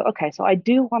 right? So, okay, so I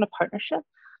do want a partnership,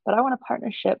 but I want a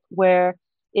partnership where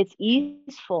it's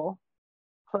easeful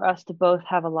for us to both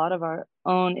have a lot of our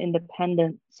own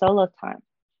independent solo time,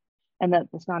 and that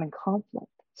it's not in conflict.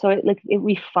 So it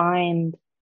refined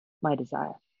my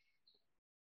desire.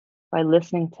 By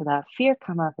listening to that fear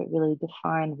come up, it really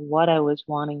defined what I was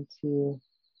wanting to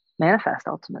manifest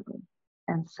ultimately.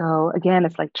 And so again,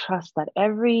 it's like trust that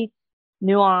every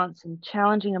nuance and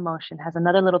challenging emotion has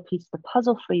another little piece of the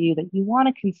puzzle for you that you want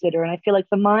to consider. And I feel like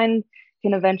the mind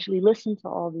can eventually listen to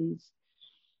all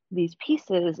these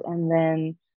pieces and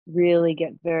then really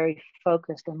get very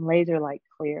focused and laser like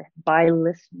clear by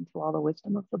listening to all the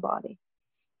wisdom of the body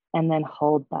and then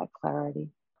hold that clarity.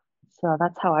 So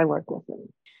that's how I work with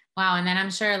it. Wow. And then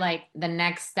I'm sure like the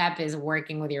next step is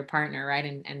working with your partner, right?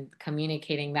 And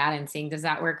communicating that and seeing, does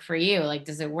that work for you? Like,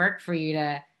 does it work for you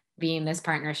to be in this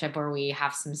partnership where we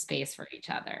have some space for each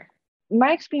other?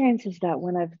 My experience is that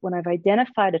when I've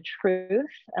identified a truth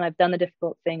and I've done the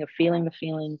difficult thing of feeling the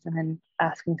feelings and then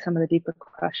asking some of the deeper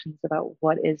questions about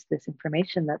what is this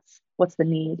information, what's the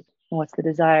need and what's the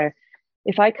desire.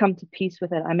 If I come to peace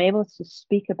with it, I'm able to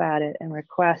speak about it and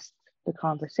request the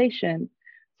conversation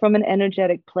from an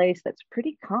energetic place that's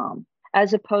pretty calm,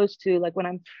 as opposed to like when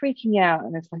I'm freaking out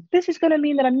and it's like, this is going to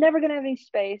mean that I'm never going to have any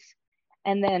space.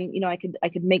 And then, I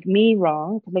could make me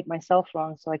wrong, to make myself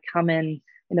wrong. So I come in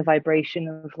a vibration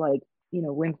of like,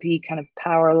 wimpy, kind of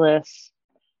powerless,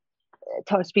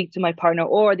 to speak to my partner,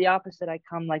 or the opposite. I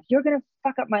come like, you're going to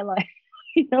fuck up my life.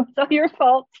 It's all your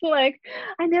fault. Like,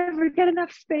 I never get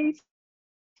enough space.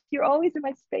 You're always in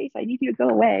my space. I need you to go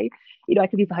away. I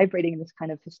could be vibrating in this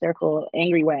kind of hysterical,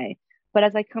 angry way. But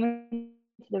as I come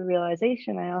into the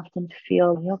realization, I often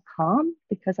feel real calm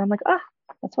because I'm like,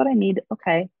 that's what I need.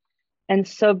 Okay. And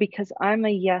so because I'm a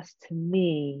yes to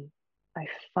me, I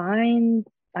find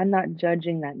I'm not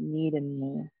judging that need in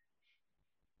me.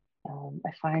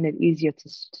 I find it easier to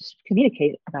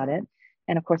communicate about it.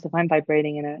 And of course, if I'm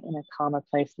vibrating in a calmer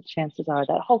place, the chances are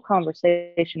that whole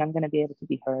conversation, I'm going to be able to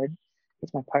be heard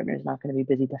because my partner is not going to be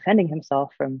busy defending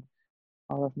himself from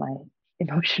all of my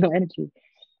emotional energy.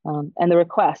 And the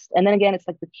request. And then again, it's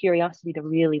like the curiosity to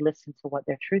really listen to what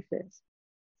their truth is.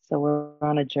 So we're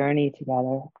on a journey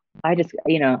together. I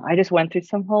just went through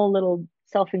some whole little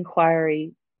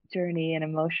self-inquiry journey and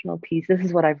emotional piece. This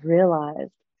is what I've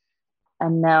realized.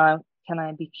 And now can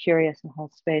I be curious and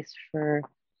hold space for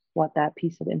what that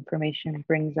piece of information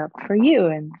brings up for you,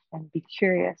 and be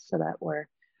curious so that we're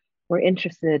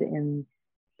interested in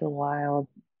the wild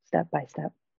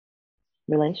step-by-step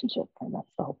relationship. And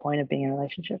that's the whole point of being in a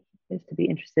relationship, is to be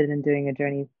interested in doing a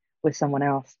journey with someone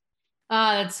else.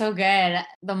 Oh, that's so good.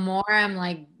 The more I'm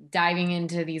like diving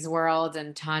into these worlds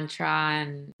and Tantra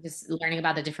and just learning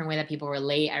about the different way that people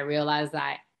relate, I realize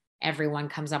that everyone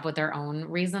comes up with their own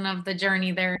reason of the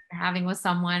journey they're having with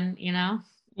someone,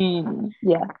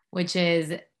 Yeah. Which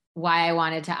is why I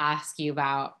wanted to ask you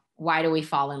about, why do we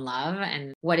fall in love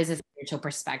and what is the spiritual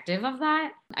perspective of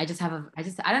that? I don't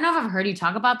know if I've heard you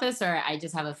talk about this, or I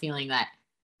just have a feeling that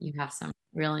you have some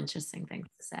real interesting things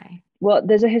to say. Well,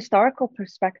 there's a historical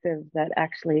perspective that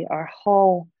actually our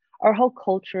whole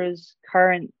culture's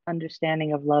current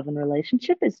understanding of love and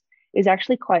relationship is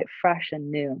actually quite fresh and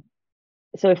new.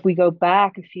 So if we go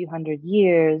back a few hundred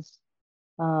years,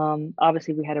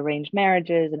 obviously we had arranged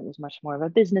marriages, and it was much more of a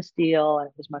business deal, and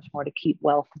it was much more to keep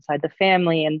wealth inside the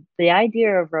family. And the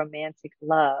idea of romantic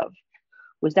love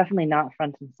was definitely not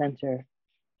front and center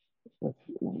with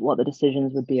what the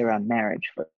decisions would be around marriage,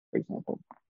 for example.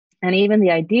 And even the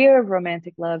idea of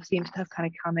romantic love seems to have kind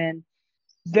of come in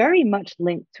very much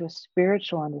linked to a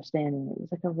spiritual understanding. It was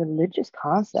like a religious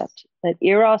concept, that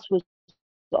Eros was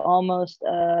almost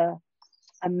a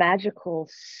magical,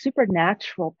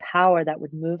 supernatural power that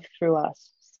would move through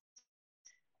us.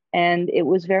 And it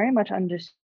was very much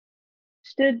understood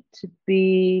to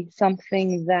be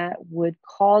something that would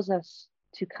cause us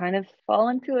to kind of fall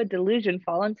into a delusion,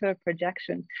 fall into a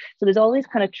projection. So there's all these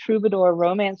kind of troubadour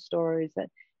romance stories that,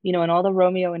 and all the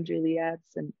Romeo and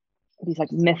Juliets and these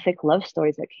like mythic love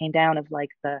stories that came down of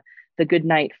like the good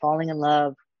knight falling in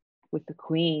love with the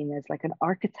queen as like an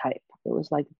archetype. It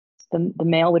was like the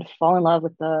male would fall in love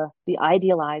with the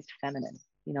idealized feminine,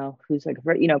 who's like,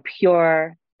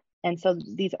 pure, And so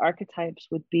these archetypes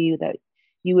would be that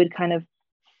you would kind of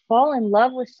fall in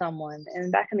love with someone.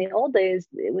 And back in the old days,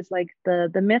 it was like the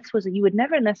myths was that you would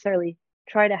never necessarily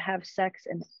try to have sex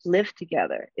and live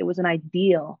together. It was an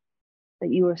ideal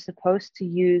that you were supposed to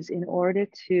use in order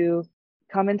to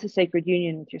come into sacred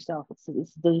union with yourself.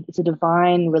 It's a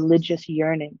divine religious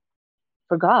yearning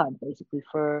for God, basically,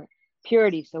 for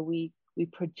purity. So we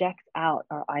project out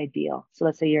our ideal. So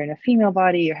let's say you're in a female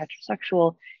body, you're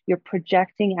heterosexual, you're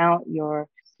projecting out your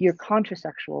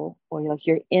contrasexual, or like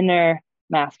your inner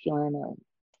masculine, or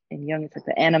in Jung it's like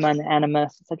the anima and the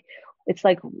animus. It's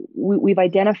like we've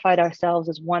identified ourselves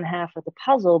as one half of the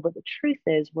puzzle, but the truth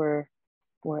is we're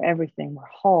everything, we're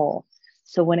whole.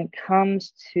 So when it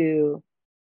comes to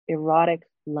erotic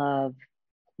love,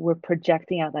 we're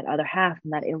projecting out that other half,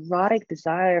 and that erotic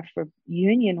desire for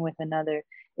union with another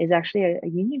is actually a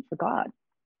union for God.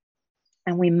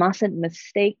 And we mustn't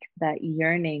mistake that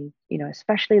yearning,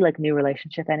 especially like new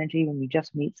relationship energy when you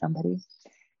just meet somebody,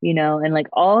 and like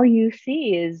all you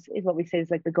see is what we say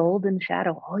is like the golden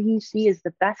shadow. All you see is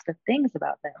the best of things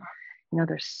about them.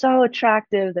 They're so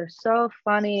attractive, they're so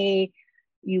funny.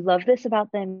 You love this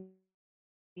about them,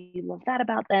 you love that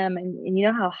about them, and you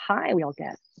know how high we all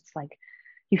get. It's like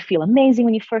you feel amazing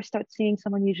when you first start seeing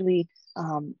someone usually.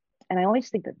 And I always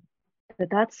think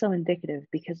that's so indicative,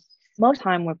 because most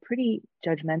time we're pretty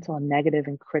judgmental and negative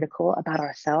and critical about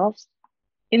ourselves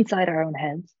inside our own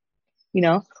heads.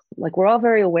 Like we're all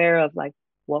very aware of like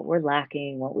what we're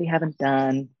lacking, what we haven't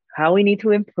done, how we need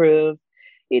to improve,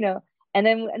 and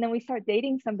then we start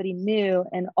dating somebody new,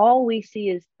 and all we see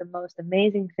is the most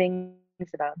amazing things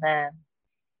about them.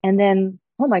 And then,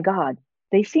 oh my God,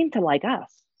 they seem to like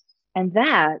us. And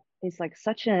that is like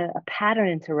such a pattern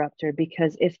interrupter,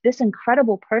 because if this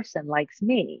incredible person likes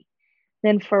me,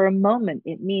 then for a moment,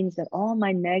 it means that all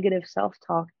my negative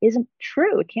self-talk isn't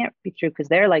true. It can't be true, because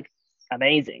they're like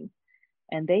amazing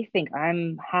and they think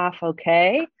I'm half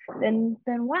okay. Then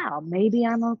wow, maybe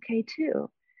I'm okay too.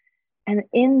 And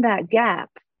in that gap,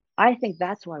 I think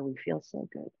that's why we feel so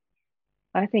good.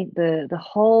 I think the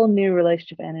whole new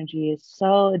relationship energy is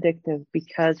so addictive,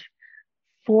 because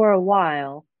for a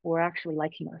while we're actually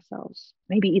liking ourselves,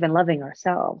 maybe even loving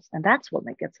ourselves, and that's what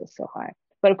gets us so high.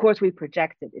 But of course, we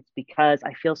project it. It's because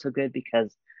I feel so good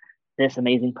because this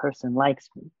amazing person likes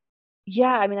me.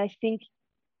 Yeah, I mean, I think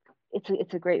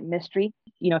it's a great mystery.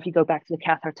 If you go back to the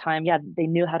Cathar time, yeah, they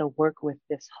knew how to work with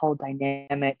this whole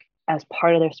dynamic as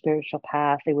part of their spiritual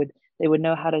path. They would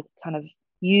know how to kind of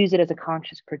use it as a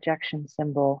conscious projection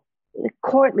symbol.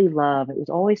 Courtly love, it was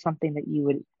always something that you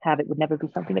would have. It would never be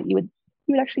something that you would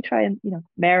actually try and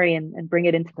marry and bring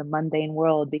it into the mundane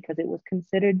world, because it was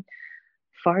considered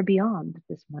far beyond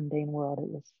this mundane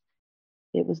world.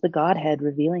 It was the Godhead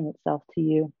revealing itself to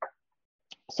you.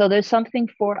 So there's something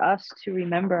for us to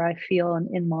remember, I feel,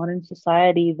 in modern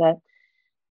society,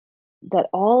 that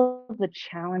all of the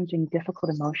challenging,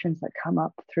 difficult emotions that come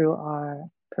up through our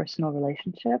personal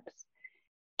relationships,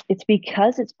 it's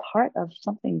because it's part of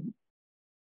something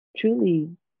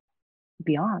truly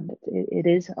beyond. It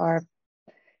is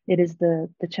the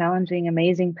challenging,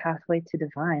 amazing pathway to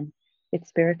divine. It's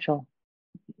spiritual,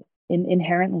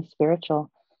 inherently spiritual.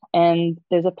 And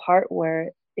there's a part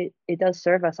where it does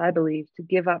serve us, I believe, to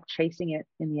give up chasing it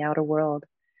in the outer world,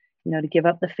 to give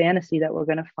up the fantasy that we're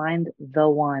going to find the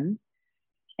one,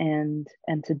 and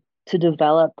to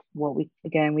develop what we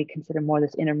consider more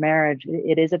this inner marriage.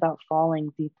 It is about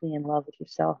falling deeply in love with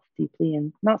yourself, deeply,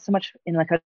 and not so much in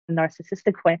like a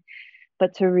narcissistic way,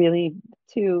 but to really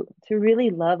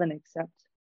love and accept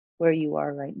where you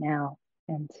are right now,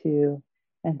 and to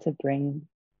bring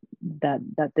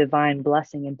that divine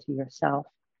blessing into yourself.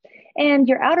 And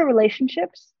your outer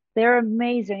relationships, they're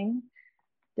amazing,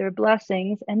 they're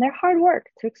blessings, and they're hard work.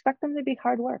 To expect them to be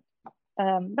hard work,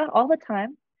 not all the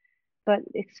time, but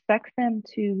expect them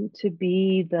to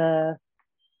be the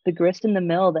grist in the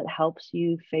mill that helps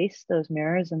you face those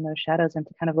mirrors and those shadows, and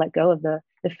to kind of let go of the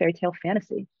fairy tale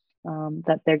fantasy,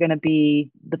 that they're going to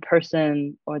be the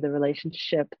person or the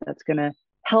relationship that's going to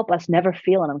help us never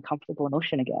feel an uncomfortable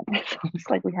emotion again. It's almost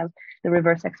like we have the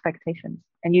reverse expectations.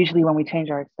 And usually when we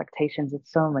change our expectations,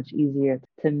 it's so much easier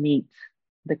to meet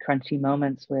the crunchy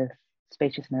moments with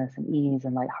spaciousness and ease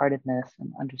and lightheartedness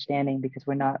and understanding, because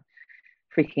we're not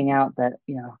freaking out that,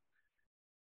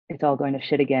 it's all going to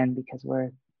shit again because we're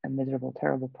a miserable,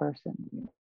 terrible person.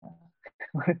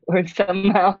 We're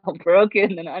somehow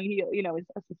broken and unhealed. It's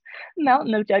this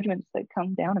mountain of judgments that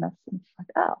come down on us. And it's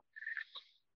like, oh,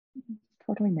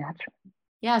 totally natural.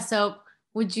 Yeah. So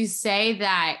would you say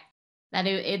that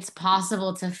it's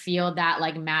possible to feel that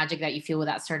like magic that you feel with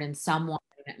that certain someone,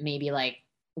 maybe like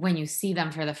when you see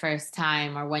them for the first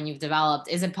time or when you've developed?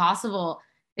 Is it possible?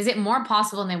 Is it more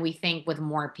possible than we think with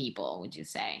more people, would you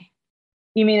say?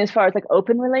 You mean as far as like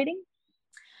open relating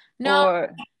No,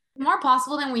 or? more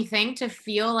possible than we think to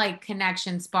feel like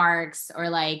connection sparks or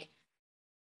like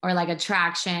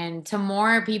attraction to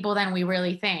more people than we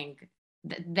really think.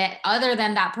 That other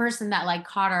than that person that like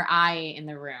caught our eye in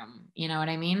the room. You know what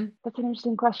I mean? That's an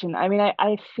interesting question. I mean,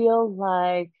 I feel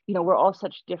like, we're all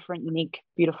such different, unique,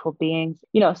 beautiful beings.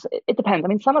 So it depends. I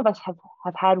mean, some of us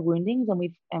have had woundings and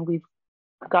we've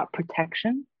got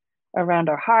protection around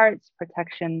our hearts,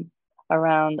 protection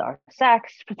around our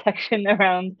sex, protection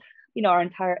around, our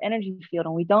entire energy field.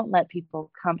 And we don't let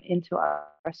people come into our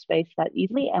space that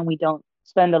easily. And we don't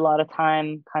spend a lot of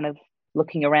time kind of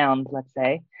looking around, let's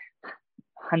say,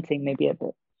 hunting maybe a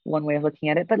bit one way of looking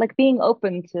at it, but like being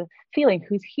open to feeling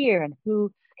who's here and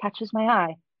who catches my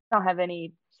eye. I don't have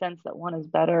any sense that one is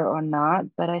better or not,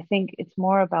 but I think it's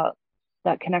more about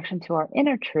that connection to our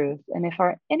inner truth. And if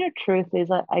our inner truth is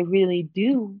that I really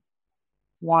do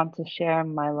want to share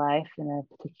my life in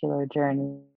a particular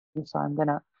journey, so I'm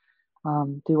gonna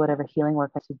do whatever healing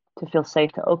work to feel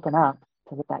safe to open up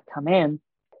to let that come in.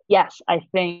 Yes, I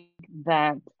think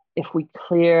that if we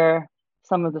clear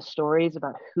some of the stories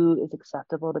about who is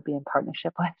acceptable to be in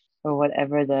partnership with or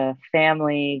whatever the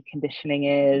family conditioning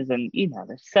is, and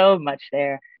there's so much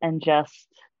there, and just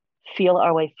feel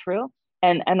our way through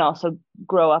and also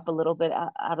grow up a little bit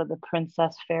out of the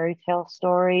princess fairy tale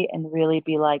story and really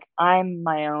be like, I'm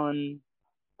my own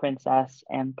princess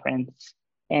and prince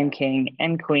and king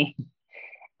and queen.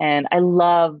 And I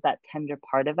love that tender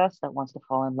part of us that wants to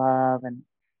fall in love and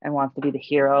wants to be the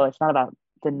hero. It's not about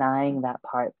denying that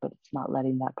part, but it's not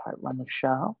letting that part run the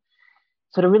show.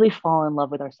 So to really fall in love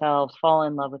with ourselves, fall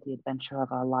in love with the adventure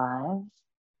of our lives,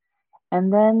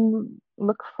 and then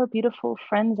look for beautiful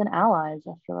friends and allies.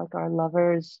 I feel like our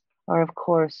lovers are, of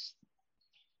course,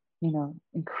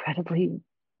 incredibly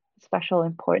special,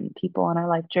 important people on our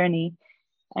life journey.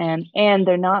 And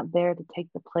they're not there to take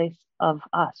the place of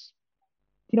us.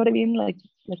 Do you know what I mean? Like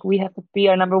we have to be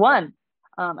our number one.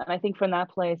 And I think from that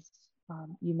place,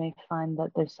 you may find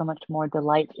that there's so much more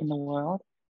delight in the world.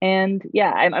 And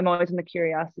yeah, I'm always in the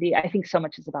curiosity. I think so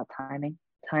much is about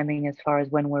timing as far as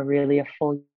when we're really a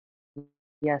full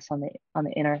yes on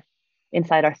the inner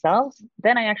inside ourselves.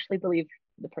 Then I actually believe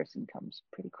the person comes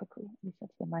pretty quickly. At least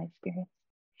that's been my experience.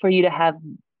 For you to have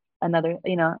another,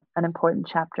 an important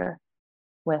chapter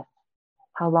with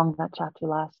how long that chapter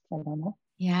lasts, I don't know.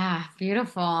 Yeah,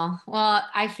 beautiful. Well,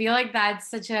 I feel like that's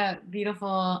such a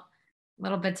beautiful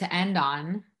little bit to end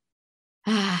on.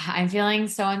 I'm feeling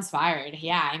so inspired.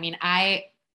 Yeah, I mean,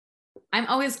 I'm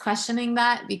always questioning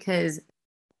that because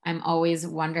I'm always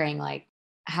wondering like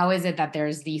how is it that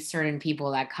there's these certain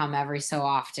people that come every so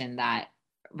often that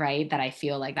right that I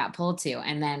feel like that pull to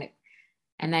and then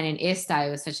in Ista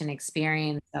it was such an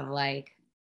experience of like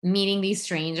meeting these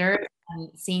strangers and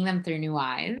seeing them through new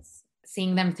eyes,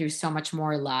 seeing them through so much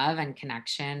more love and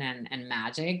connection and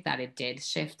magic that it did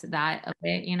shift that a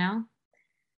bit.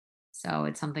 So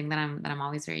it's something that I'm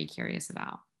always very curious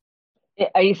about.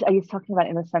 Are you talking about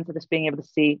in the sense of just being able to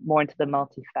see more into the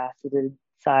multifaceted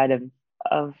side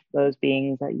of those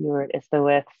beings that you were at ISTA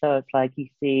with? So it's like you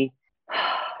see,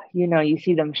 you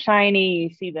see them shiny, you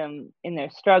see them in their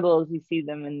struggles, you see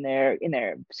them in their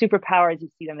superpowers,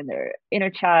 you see them in their inner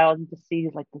child. You just see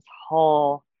like this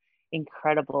whole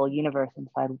incredible universe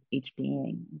inside each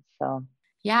being. So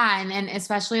Yeah, and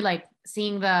especially like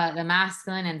seeing the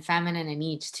masculine and feminine in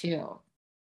each too.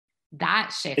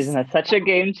 That isn't shifts. that such a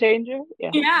game changer?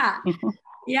 Yeah.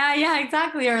 Yeah. Yeah,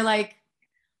 exactly. Or like,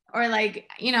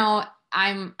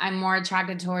 I'm more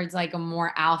attracted towards like a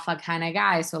more alpha kind of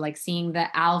guy. So like seeing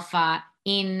the alpha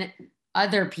in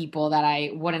other people that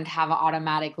I wouldn't have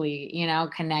automatically,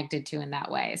 connected to in that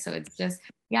way. So it's just,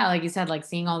 yeah, like you said, like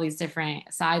seeing all these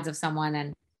different sides of someone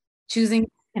and choosing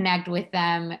to connect with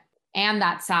them and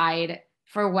that side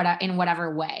for what in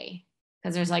whatever way.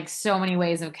 Because there's like so many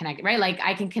ways of connecting, right? Like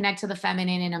I can connect to the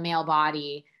feminine in a male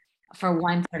body for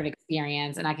one sort of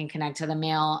experience, and I can connect to the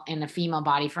male in a female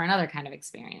body for another kind of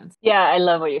experience. Yeah, I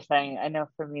love what you're saying. I know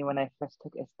for me when I first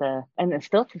took ISTA, and it's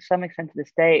still to some extent to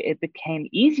this day, it became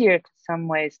easier to some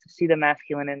ways to see the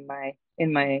masculine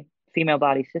in my female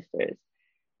body sisters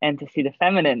and to see the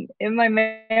feminine in my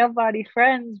male body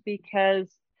friends because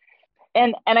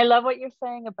and I love what you're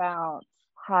saying about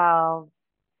how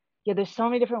yeah, there's so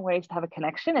many different ways to have a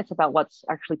connection. It's about what's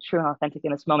actually true and authentic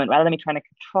in this moment rather than me trying to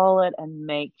control it and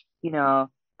make,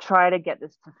 try to get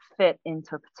this to fit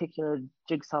into a particular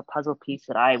jigsaw puzzle piece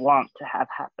that I want to have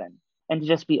happen. And to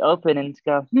just be open and to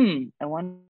go, I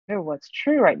wonder what's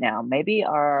true right now. Maybe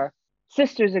our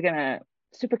sisters are gonna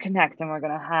super connect, and we're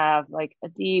gonna have like a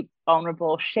deep,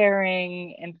 vulnerable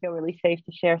sharing and feel really safe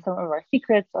to share some of our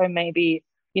secrets. Or maybe,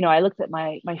 I looked at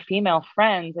my female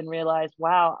friends and realized,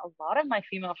 wow, a lot of my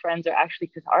female friends are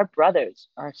actually, because our brothers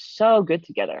are so good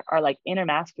together, are like inner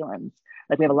masculines.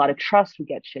 Like we have a lot of trust, we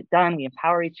get shit done, we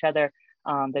empower each other.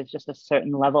 There's just a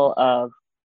certain level of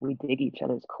we dig each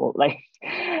other's cool, like,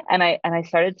 and I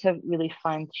started to really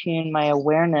fine tune my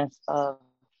awareness of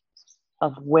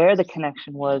where the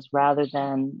connection was, rather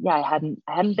than, I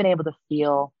hadn't been able to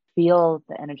feel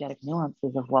the energetic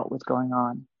nuances of what was going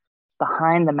on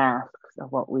behind the masks of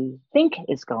what we think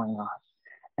is going on.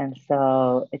 And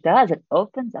so it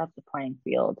opens up the playing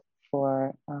field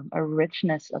for a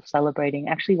richness of celebrating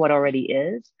actually what already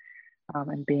is,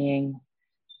 and being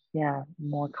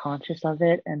more conscious of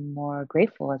it and more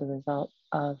grateful as a result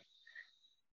of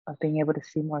being able to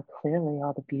see more clearly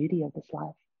all the beauty of this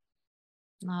life.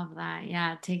 Love that.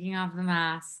 Yeah. Taking off the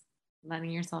mask,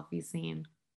 letting yourself be seen.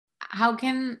 How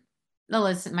can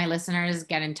my listeners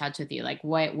get in touch with you? Like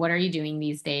what are you doing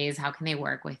these days? How can they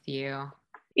work with you?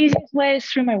 Easiest way is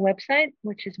through my website,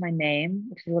 which is my name,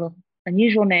 which is a little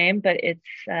unusual name, but it's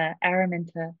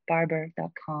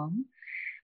aramintabarber.com.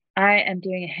 I am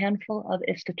doing a handful of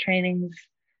ISTA trainings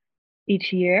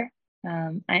each year.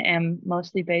 I am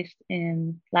mostly based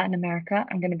in Latin America.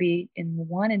 I'm going to be in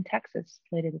one in Texas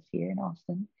later this year in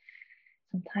Austin,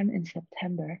 sometime in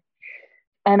September.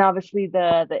 And obviously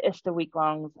the ISTA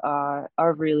week-longs are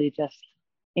really just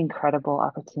incredible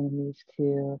opportunities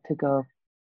to go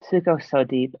so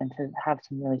deep and to have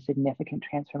some really significant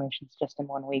transformations just in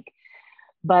 1 week.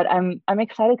 But I'm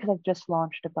excited because I've just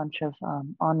launched a bunch of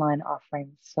online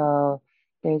offerings. So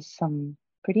there's some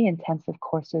pretty intensive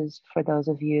courses for those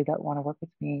of you that want to work with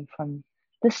me from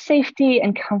the safety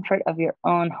and comfort of your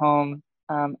own home.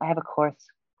 I have a course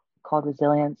called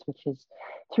Resilience, which is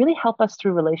to really help us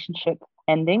through relationship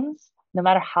endings, no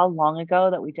matter how long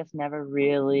ago that we just never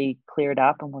really cleared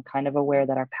up, and we're kind of aware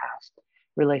that our past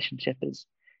relationship is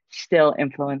still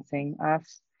influencing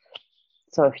us.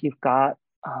 So if you've got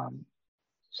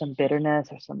some bitterness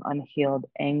or some unhealed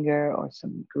anger or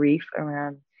some grief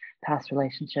around past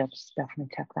relationships, definitely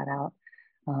check that out.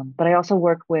 But I also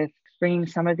work with bringing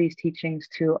some of these teachings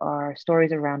to our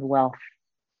stories around wealth,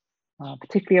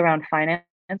 particularly around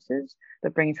finances,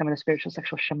 but bringing some of the spiritual,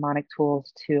 sexual, shamanic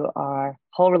tools to our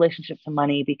whole relationship to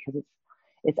money, because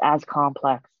it's as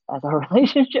complex as our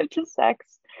relationship to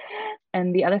sex.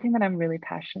 And the other thing that I'm really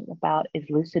passionate about is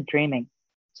lucid dreaming.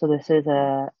 So this is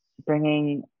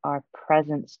bringing our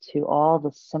presence to all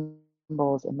the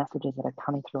symbols and messages that are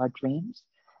coming through our dreams,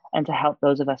 and to help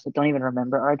those of us that don't even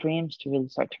remember our dreams to really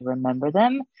start to remember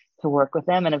them, to work with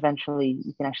them, and eventually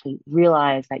you can actually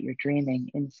realize that you're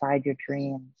dreaming inside your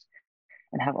dreams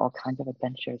and have all kinds of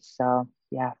adventures. So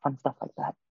yeah, fun stuff like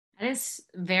that. That is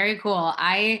very cool.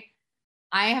 I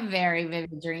have very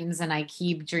vivid dreams, and I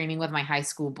keep dreaming with my high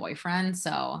school boyfriend.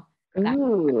 So that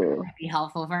might be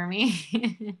helpful for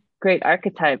me. Great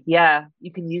archetype. Yeah,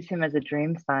 you can use him as a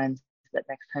dream sign, so that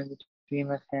next time you dream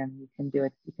of him, you can do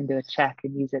a check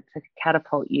and use it to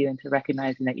catapult you into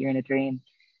recognizing that you're in a dream.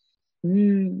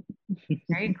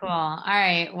 Very cool. All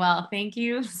right. Well, thank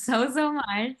you so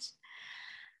much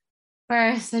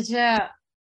for such a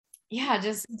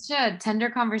tender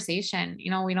conversation.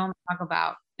 We don't talk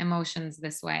about emotions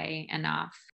this way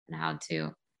enough, and how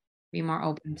to be more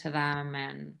open to them,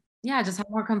 and just have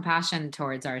more compassion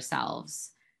towards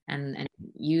ourselves, and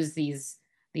use these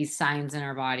signs in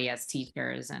our body as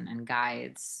teachers and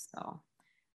guides. So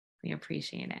we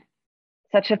appreciate it.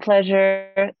 Such a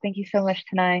pleasure. Thank you so much,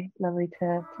 Tanai. Lovely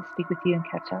to speak with you and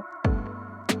catch up.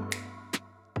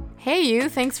 Hey you,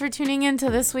 thanks for tuning in to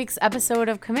this week's episode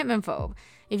of Commitment Phobe.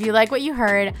 If you like what you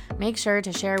heard, make sure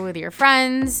to share with your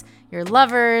friends, your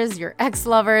lovers, your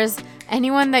ex-lovers,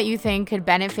 anyone that you think could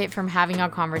benefit from having a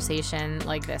conversation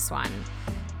like this one.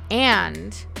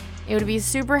 And it would be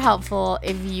super helpful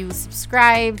if you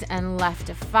subscribed and left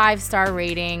a 5-star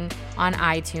rating on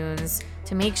iTunes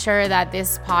to make sure that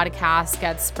this podcast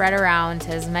gets spread around to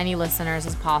as many listeners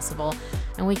as possible,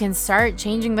 and we can start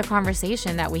changing the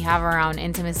conversation that we have around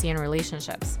intimacy and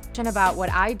relationships. And about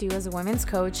what I do as a women's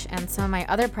coach and some of my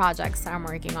other projects that I'm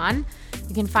working on,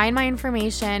 you can find my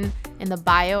information in the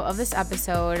bio of this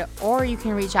episode, or you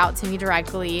can reach out to me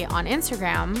directly on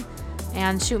Instagram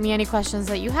and shoot me any questions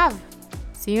that you have.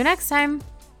 See you next time.